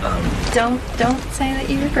 Don't say that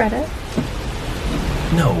you regret it.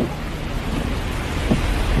 No,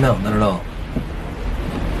 not at all.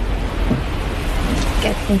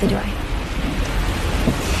 Good, neither do I.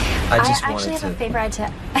 I just actually wanted have to... a favor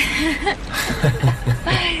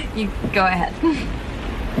You go ahead.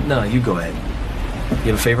 No, you go ahead.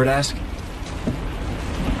 You have a favor to ask?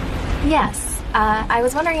 Yes. I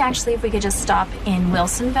was wondering actually if we could just stop in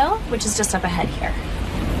Wilsonville, which is just up ahead here.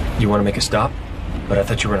 You want to make a stop? But I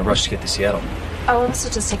thought you were in a rush to get to Seattle. Oh, this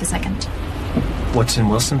will just take a second. What's in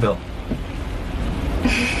Wilsonville?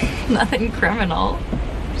 Nothing criminal.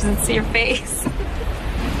 Just see your face.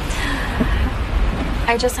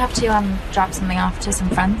 I just have to drop something off to some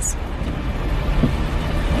friends.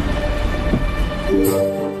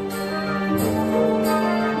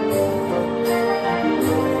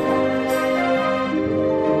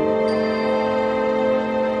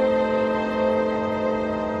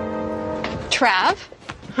 Trav,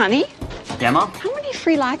 honey, Yeah, Mom? how many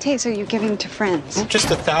free lattes are you giving to friends? Just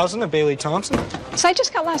 1,000 of Bailey Thompson. So I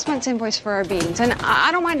just got last month's invoice for our beans, and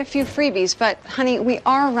I don't mind a few freebies, but honey, we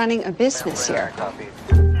are running a business here.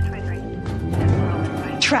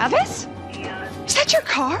 Travis? Is that your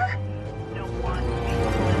car?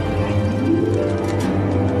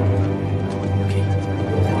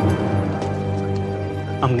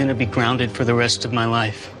 I'm gonna be grounded for the rest of my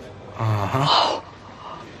life. Uh-huh.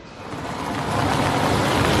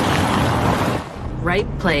 Right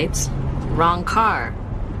plates, wrong car.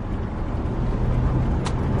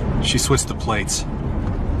 She switched the plates.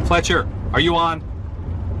 Fletcher, are you on?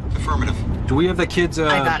 Affirmative. Do we have the kids,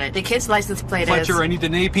 I got it. The kid's license plate Fletcher, is... I need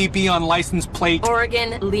an APB on license plate.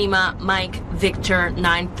 Oregon, Lima, Mike, Victor,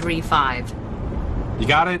 935. You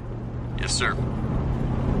got it? Yes, sir.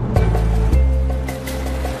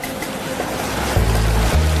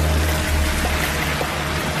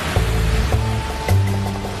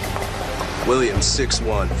 Williams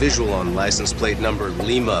 6-1, visual on license plate number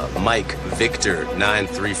Lima, Mike, Victor,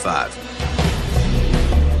 935.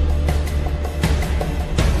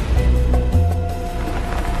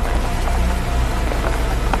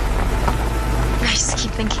 I just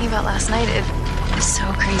keep thinking about last night. It is so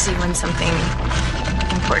crazy when something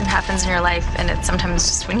important happens in your life, and it's sometimes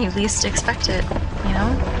just when you least expect it, you know?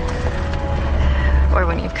 Or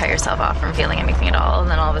when you've cut yourself off from feeling anything at all,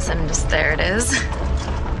 and then all of a sudden just there it is.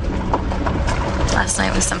 Last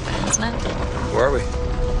night was something, wasn't it? Where are we?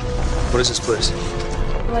 What is this place?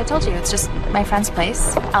 Well, I told you, it's just my friend's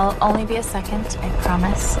place. I'll only be a second, I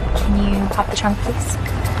promise. Can you pop the trunk, please?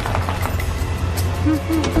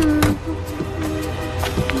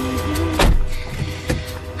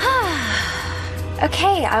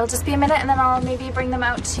 Okay, I'll just be a minute and then I'll maybe bring them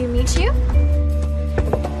out to meet you.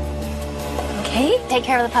 Okay, take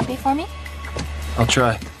care of the puppy for me. I'll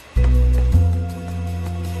try.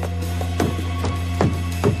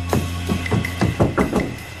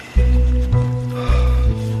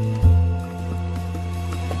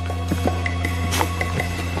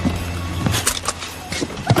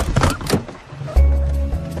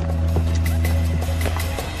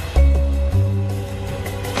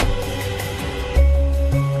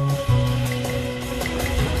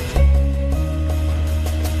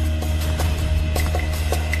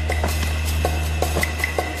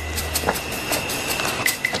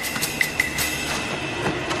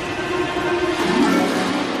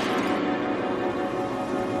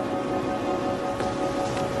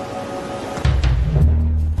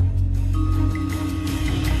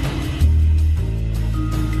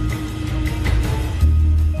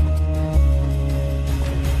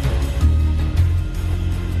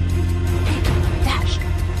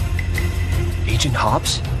 Agent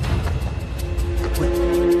Hobbs?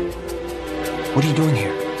 What are you doing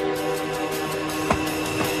here?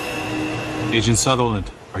 Agent Sutherland,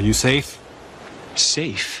 are you safe?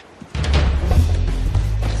 Safe?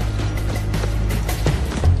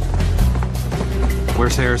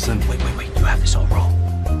 Where's Harrison? Wait. You have this all wrong.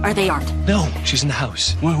 Or they aren't. No, she's in the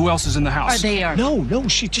house. Well, who else is in the house? Or they aren't. No,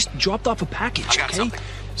 she just dropped off a package, okay?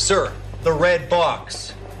 Sir, the red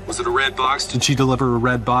box. Was it a red box? Did she deliver a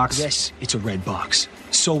red box? Yes, it's a red box.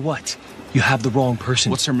 So what? You have the wrong person.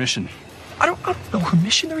 What's her mission? I don't know her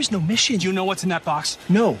mission. There is no mission. Do you know what's in that box?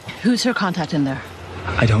 No. Who's her contact in there?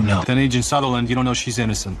 I don't know. Then Agent Sutherland, you don't know she's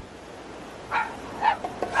innocent.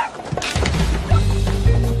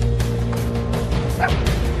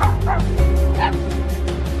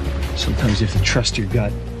 Sometimes you have to trust your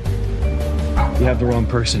gut. You have the wrong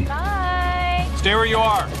person. Bye. Stay where you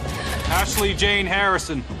are. Ashley Jane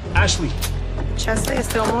Harrison. Ashley. Часто я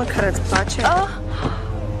сделала коротко.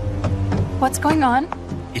 What's going on?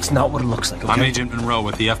 It's not what it looks like, okay? I'm Agent Monroe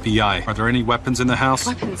with the FBI. Are there any weapons in the house?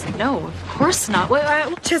 Weapons? No, of course not.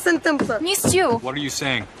 Missed you. What are you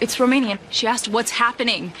saying? It's Romanian. She asked what's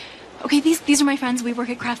happening. Okay, these are my friends. We work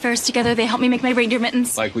at craft fairs together. They help me make my reindeer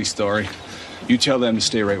mittens. Likely story. You tell them to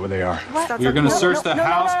stay right where they are. What? We are going to search the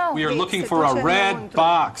house. No. We are looking for a red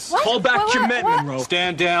box. What? Call back What? your men, What? Monroe.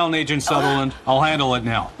 Stand down, Agent Sutherland. I'll handle it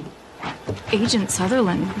now. Agent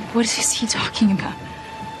Sutherland? What is he talking about?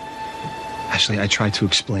 Ashley, I tried to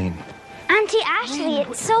explain. Auntie Ashley,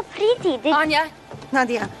 it's so pretty. Anya,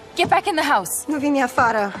 Nadia, get back in the house. nu vine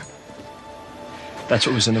afară. That's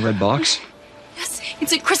what was in the red box? Yes,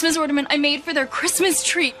 it's a Christmas ornament I made for their Christmas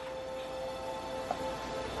tree.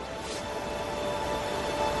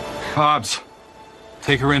 Hobbs,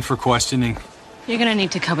 take her in for questioning. You're gonna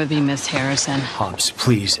need to come with me, Miss Harrison. Hobbs,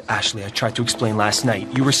 please. Ashley, I tried to explain last night.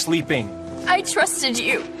 You were sleeping. I trusted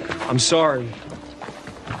you. I'm sorry.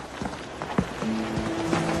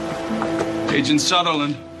 Agent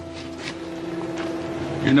Sutherland,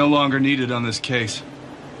 you're no longer needed on this case.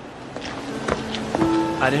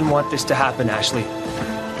 I didn't want this to happen, Ashley.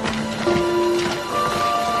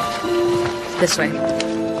 This way.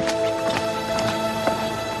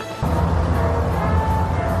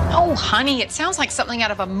 Oh, honey, it sounds like something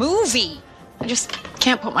out of a movie. I just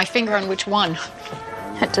can't put my finger on which one.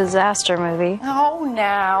 A disaster movie. Oh,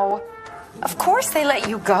 now. Of course they let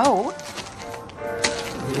you go.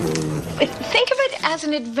 Think of it as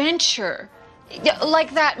an adventure.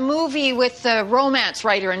 Like that movie with the romance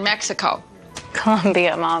writer in Mexico.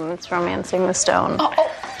 Columbia, Mom. It's Romancing the Stone.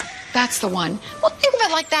 Oh, that's the one. Well, think of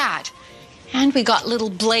it like that. And we got little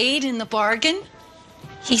Blade in the bargain.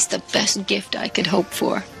 He's the best gift I could hope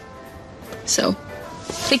for. So,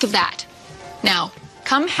 think of that. Now,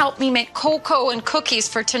 come help me make cocoa and cookies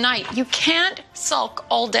for tonight. You can't sulk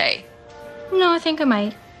all day. No, I think I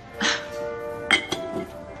might.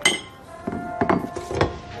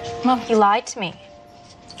 Well, he lied to me.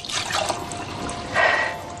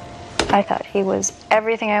 I thought he was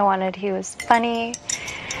everything I wanted. He was funny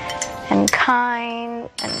and kind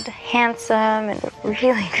and handsome and a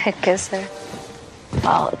really good kisser.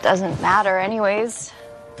 Well, it doesn't matter anyways.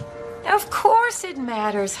 Of course it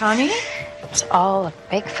matters, honey. It's all a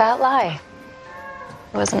big fat lie.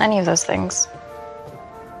 It wasn't any of those things.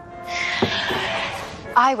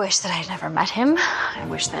 I wish that I'd never met him. I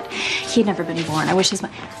wish that he'd never been born. I wish his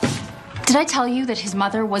mom... Did I tell you that his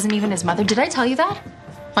mother wasn't even his mother? Did I tell you that?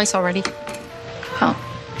 Twice already. Well,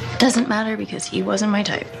 doesn't matter because he wasn't my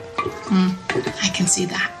type. I can see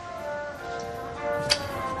that.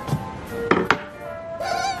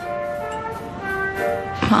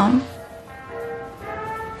 Mom,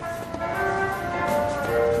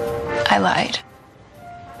 I lied.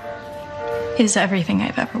 He's everything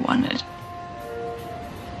I've ever wanted.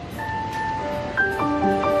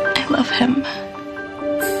 I love him.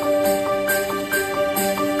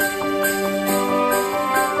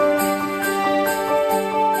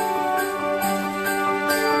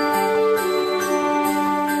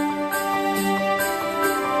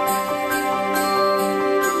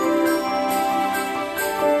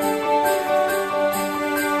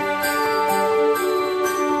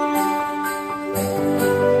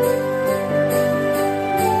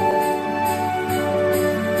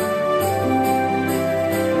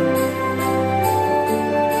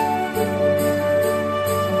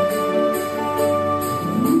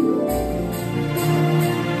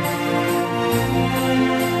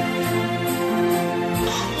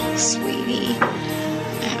 Sweetie.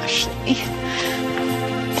 Ashley.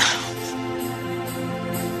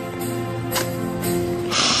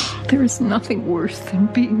 There is nothing worse than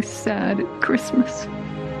being sad at Christmas.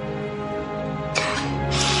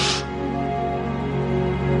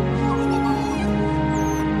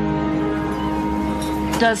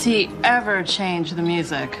 Does he ever change the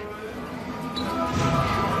music?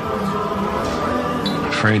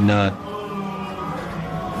 Afraid not.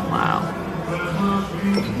 Wow.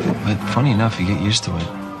 But funny enough, you get used to it.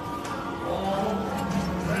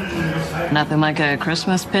 Nothing like a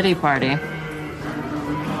Christmas pity party.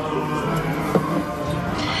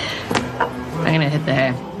 I'm gonna hit the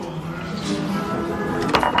hay.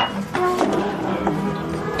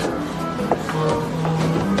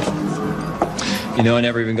 You know, I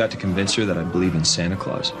never even got to convince her that I believe in Santa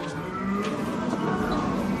Claus.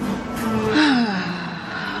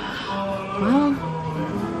 Well,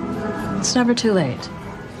 it's never too late.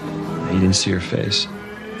 You didn't see her face.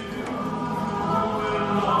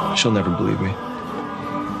 She'll never believe me.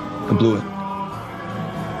 I blew it.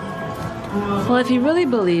 Well, if you really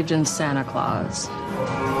believed in Santa Claus,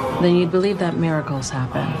 then you'd believe that miracles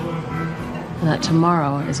happen. And that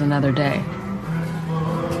tomorrow is another day.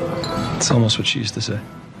 It's almost what she used to say.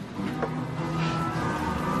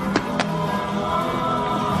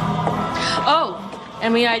 Oh,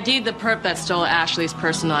 and we ID'd the perp that stole Ashley's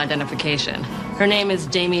personal identification. Her name is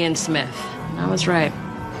Damian Smith. I was right.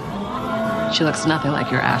 She looks nothing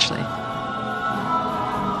like your Ashley.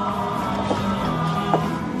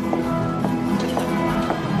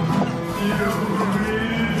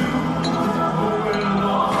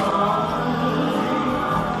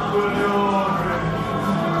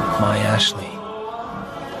 My Ashley.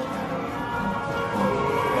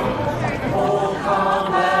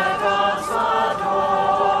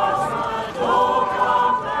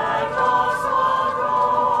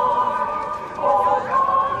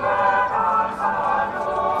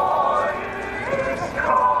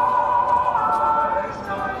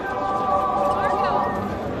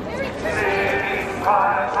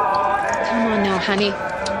 Come on now, honey.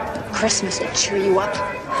 Christmas will cheer you up.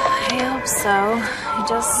 I hope so. I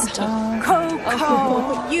just don't.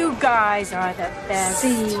 Coco, you guys are the best.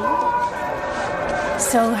 See?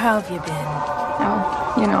 So how have you been?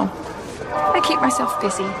 Oh, you know, I keep myself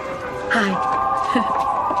busy. Hi.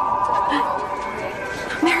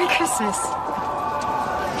 Merry Christmas.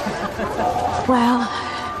 Well,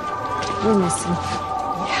 we'll miss him.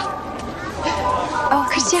 Oh,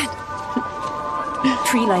 Christian.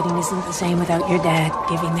 Tree lighting isn't the same without your dad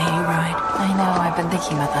giving the hayride. I know, I've been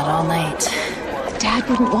thinking about that all night. Dad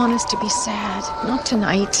wouldn't want us to be sad. Not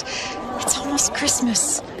tonight. It's almost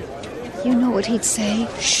Christmas. You know what he'd say?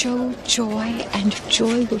 Show joy, and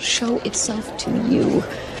joy will show itself to you.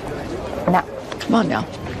 Now, come on now.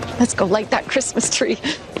 Let's go light that Christmas tree.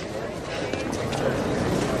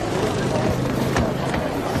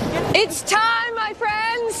 It's time, my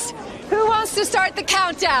friends! Who wants to start the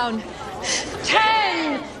countdown?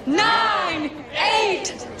 10, 9,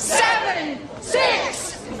 8, 7,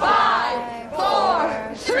 6, 5,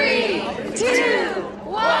 4, 3, 2,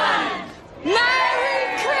 1.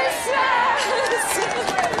 Merry Christmas!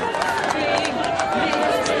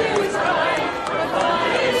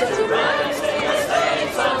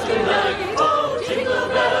 Jingle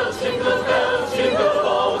bells, jingle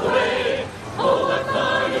all the way. Oh, what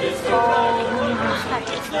fun it is to ride in one horse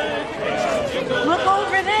sleigh. Look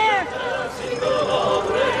over there.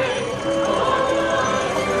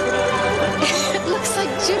 It looks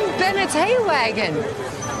like Jim Bennett's hay wagon.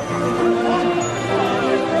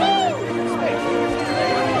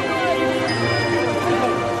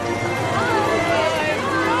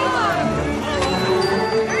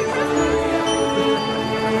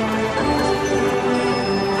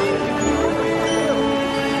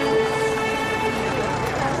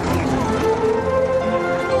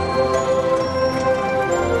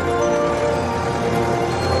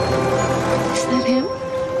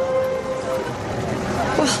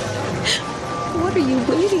 you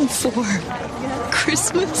waiting for?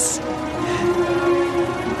 Christmas?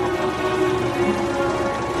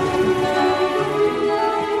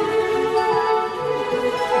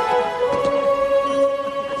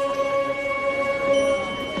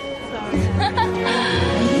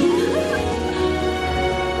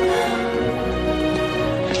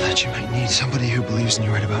 You might need somebody who believes in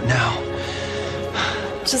you right about now.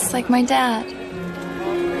 Just like my dad.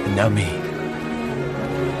 And now me.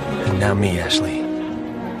 And now me, Ashley.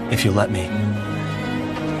 If you let me.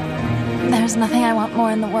 There's nothing I want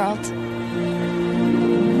more in the world.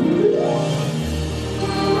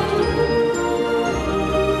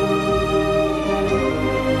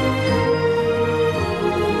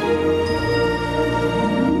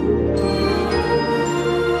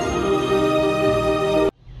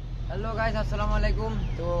 Hello guys, আসসালামু আলাইকুম।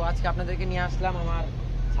 তো আজকে আপনাদেরকে নিয়ে আসলাম আমার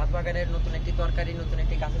ছাদ বাগানের নতুন একটি তরকারি, নতুন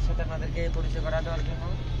একটি গাছের সাথে আপনাদেরকে পরিচয় করা দেওয়ার জন্য।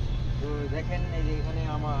 তো দেখেন, এই যে এখানে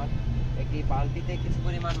আমার একটি বালতিতে কিছু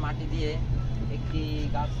পরিমাণ মাটি দিয়ে একটি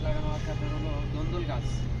গাছ লাগানো আছে, আপনার হলো দন্দল গাছ।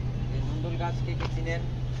 এই দন্দল গাছ কে কে চিনেন?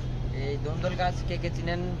 এই দন্দল গাছ কে কে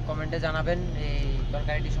চিনেন কমেন্টে জানাবেন। এই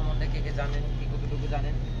তরকারিটি সম্বন্ধে কে কে জানেন, কি কতটুকু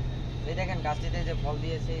জানেন। এই দেখেন গাছটিতে যে ফল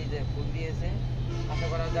দিয়েছে, এই যে ফুল দিয়েছে, আশা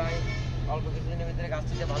করা যায় অল্প কিছুদিনের ভিতরে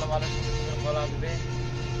গাছটিতে ভালো ভালো সুন্দর সুন্দর ফল আসবে।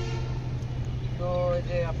 তো এই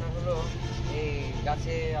যে আপনার হলো এই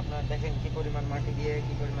গাছে আপনার দেখেন কি পরিমাণ মাটি দিয়ে,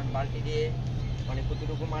 কি পরিমাণ বালতি দিয়ে, মানে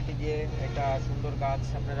কতটুকু মাটি দিয়ে একটা সুন্দর গাছ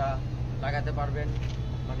আপনারা লাগাতে পারবেন।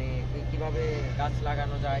 মানে কিভাবে গাছ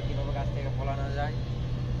লাগানো যায়, কিভাবে গাছ থেকে ফল আনা যায়।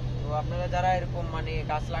 তো আপনারা যারা এরকম মানে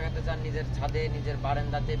গাছ লাগাতে চান নিজের ছাদে, নিজের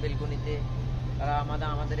বারান্দাতে, বেলকনিতে, তারা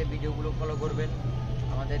আমাদের এই ভিডিওগুলো ফলো করবেন।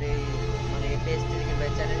 আমাদের এই মানে পেজটিকে কিংবা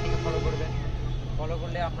চ্যানেলটিকে ফলো করবেন। ফলো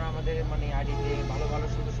করলে আপনারা আমাদের মানে আইডিতে ভালো ভালো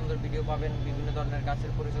সুন্দর সুন্দর ভিডিও পাবেন, বিভিন্ন ধরনের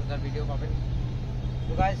গাছের পরিচর্যার ভিডিও পাবেন।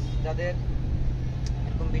 তো গাইস, যাদের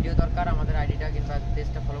এরকম ভিডিও দরকার আমাদের আইডিটা কিংবা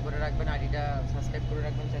পেজটা ফলো করে রাখবেন, আইডিটা সাবস্ক্রাইব করে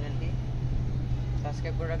রাখবেন, চ্যানেলটি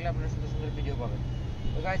সাবস্ক্রাইব করে রাখলে আপনারা সুন্দর সুন্দর ভিডিও পাবেন।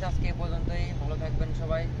 তো গাইস, আজকে এই পর্যন্তই। ভালো থাকবেন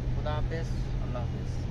সবাই। খোদা হাফেজ, আল্লাহ হাফেজ।